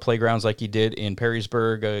all-inclusive playgrounds like he did in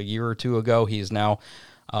Perrysburg a year or two ago. He's now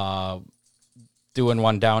doing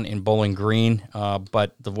one down in Bowling Green.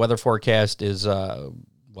 But the weather forecast is,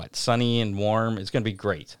 sunny and warm. It's going to be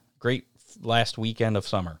great. Great last weekend of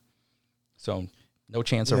summer. So no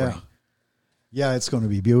chance of rain. Yeah, it's going to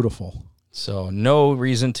be beautiful. So no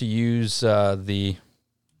reason to use the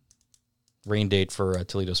rain date for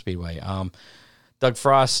Toledo Speedway. Doug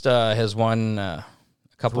Frost has won a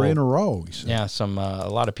couple 3 in a row. Yeah, a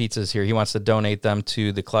lot of pizzas here. He wants to donate them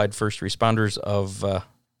to the Clyde First Responders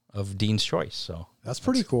of Dean's Choice. So that's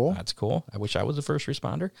pretty cool. That's cool. I wish I was a first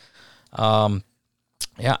responder.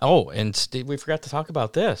 Yeah. Oh, and Steve, we forgot to talk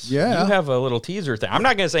about this. Yeah. You have a little teaser thing. I'm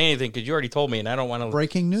not going to say anything because you already told me, and I don't want to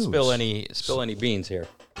breaking news spill any beans here.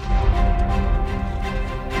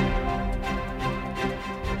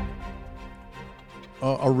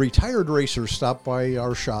 A retired racer stopped by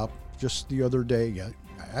our shop just the other day,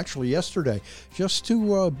 actually yesterday, just to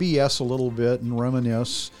BS a little bit and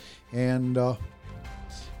reminisce. And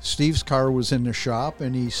Steve's car was in the shop,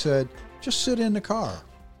 and he said, just sit in the car.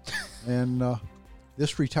 And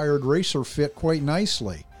this retired racer fit quite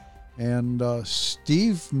nicely. And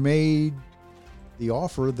Steve made the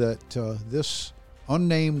offer that this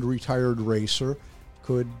unnamed retired racer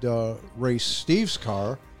could race Steve's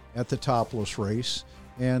car at the topless race.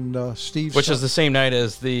 And Steve, which is the same night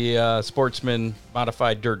as the Sportsman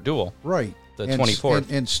Modified Dirt Duel, right? The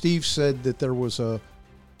 24th. And Steve said that there was a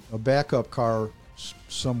backup car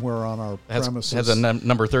somewhere on our premises. Has a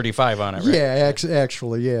number 35 on it, right? Yeah,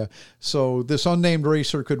 actually, yeah. So this unnamed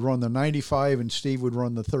racer could run the 95, and Steve would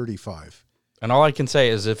run the 35. And all I can say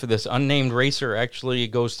is if this unnamed racer actually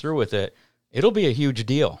goes through with it, it'll be a huge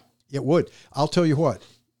deal. It would. I'll tell you what.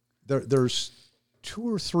 There's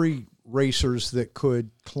 2 or 3 racers that could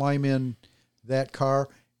climb in that car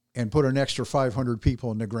and put an extra 500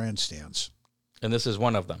 people in the grandstands. And this is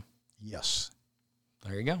one of them. Yes.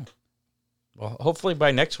 There you go. Well, hopefully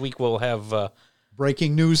by next week we'll have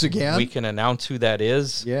breaking news again. We can announce who that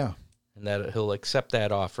is. Yeah. And that he'll accept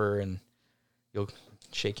that offer and you'll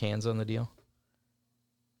shake hands on the deal.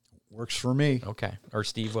 Works for me. Okay. Or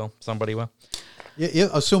Steve will. Somebody will. Yeah,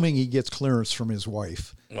 assuming he gets clearance from his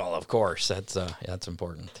wife. Well, of course. That's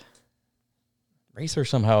important. Racers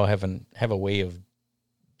somehow have a way of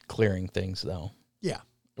clearing things, though. Yeah.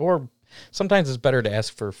 Or sometimes it's better to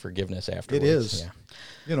ask for forgiveness afterwards. It is. Yeah.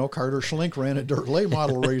 You know, Carter Schlenk ran a dirt late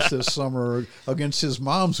model race this summer against his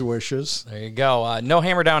mom's wishes. There you go. No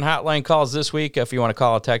Hammer Down hotline calls this week. If you want to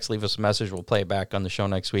call or text, leave us a message. We'll play it back on the show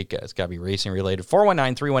next week. It's got to be racing related.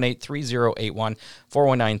 419-318-3081.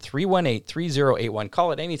 419-318-3081.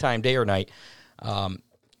 Call it anytime, day or night.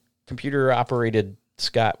 Computer-operated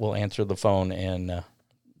Scott will answer the phone and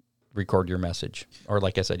record your message. Or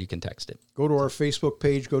like I said, you can text it. Go to our Facebook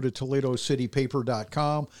page. Go to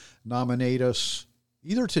ToledoCityPaper.com. Nominate us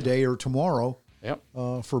either today or tomorrow. Yep.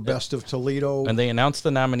 For Best of Toledo. And they announced the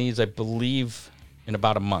nominees, I believe, in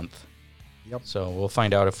about a month. Yep. So we'll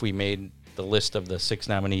find out if we made the list of the 6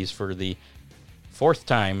 nominees for the 4th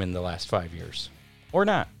time in the last 5 years or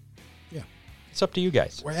not. Yeah. It's up to you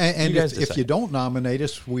guys. And you guys if you don't nominate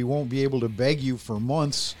us, we won't be able to beg you for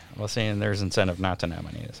months. I'm not saying there's incentive not to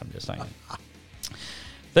nominate us. I'm just saying.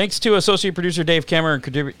 Thanks to associate producer Dave Kammer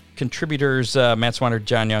and contributors Matt Swanner,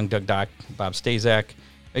 John Young, Doug Dock, Bob Stazak.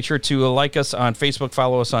 Make sure to like us on Facebook,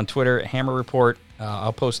 follow us on Twitter at Hammer Report.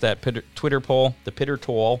 I'll post that Twitter poll, the Pitter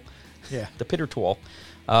Toll. Yeah. The Pitter Toll.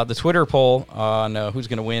 The Twitter poll on who's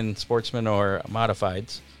going to win Sportsman or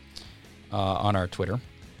Modifieds on our Twitter.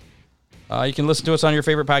 You can listen to us on your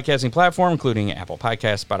favorite podcasting platform, including Apple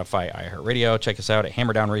Podcasts, Spotify, iHeartRadio. Check us out at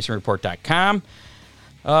HammerdownRacingReport.com.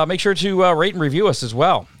 Make sure to rate and review us as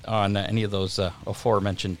well on any of those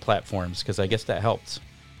aforementioned platforms, because I guess that helps.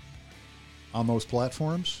 On those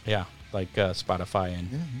platforms? Yeah, like Spotify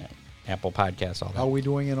and Apple Podcasts, all that. How are we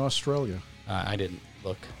doing in Australia? I didn't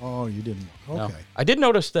look. Oh, you didn't? Okay. No. I did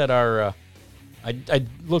notice that our... I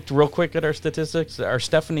looked real quick at our statistics. Our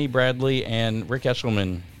Stephanie Bradley and Rick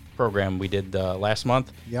Eshelman program we did last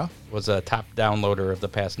month was a top downloader of the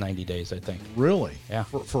past 90 days, I think. Really? Yeah.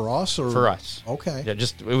 For us? Or? For us. Okay. Yeah,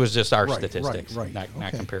 it was just our Right, statistics, right. not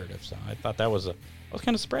Okay. comparative. So I thought I was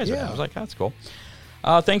kind of surprised. Yeah. I was like, that's cool.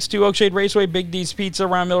 Thanks to Oakshade Raceway, Big D's Pizza,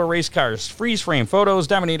 Ron Miller Race Cars, Freeze Frame Photos,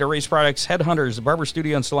 Dominator Race Products, Headhunters, the Barber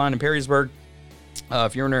Studio and Salon in Perrysburg.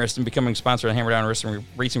 If you're interested in becoming a sponsor of the Hammer Down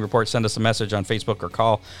Racing Report, send us a message on Facebook or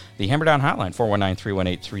call the Hammer Down hotline,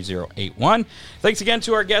 419-318-3081. Thanks again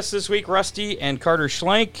to our guests this week, Rusty and Carter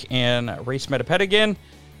Schlenk and Rayce Metdepenningen.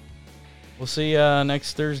 We'll see you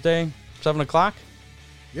next Thursday, 7 o'clock.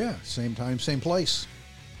 Yeah, same time, same place.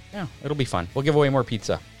 Yeah, it'll be fun. We'll give away more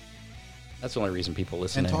pizza. That's the only reason people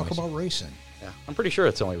listen. And talk anyways. about racing. Yeah, I'm pretty sure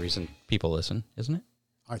it's the only reason people listen, isn't it?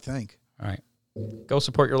 I think. All right. Go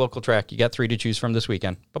support your local track. You got 3 to choose from this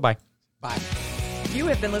weekend. Bye-bye. Bye. You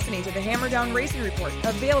have been listening to the Hammer Down Racing Report,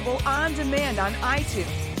 available on demand on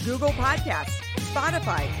iTunes, Google Podcasts,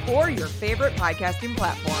 Spotify, or your favorite podcasting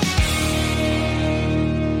platform.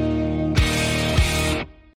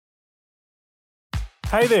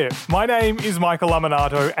 Hey there, my name is Michael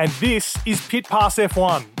Laminato, and this is Pit Pass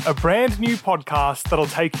F1, a brand new podcast that'll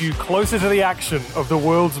take you closer to the action of the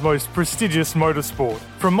world's most prestigious motorsport.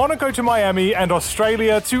 From Monaco to Miami and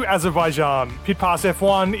Australia to Azerbaijan, Pit Pass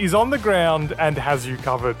F1 is on the ground and has you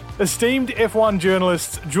covered. Esteemed F1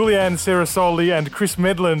 journalists Julianne Cerasoli and Chris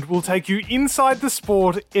Medland will take you inside the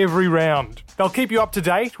sport every round. They'll keep you up to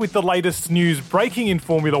date with the latest news breaking in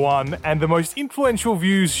Formula One and the most influential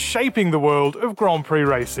views shaping the world of Grand Prix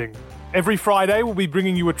racing. Every Friday, we'll be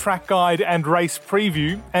bringing you a track guide and race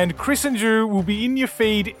preview, and Chris and Ju will be in your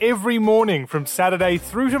feed every morning from Saturday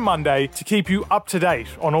through to Monday to keep you up to date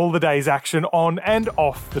on all the day's action on and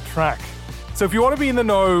off the track. So if you want to be in the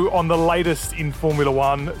know on the latest in Formula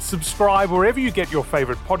One, subscribe wherever you get your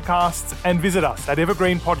favourite podcasts and visit us at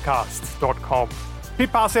evergreenpodcasts.com.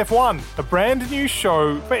 Pit Pass F1, a brand new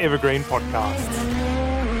show for Evergreen Podcasts.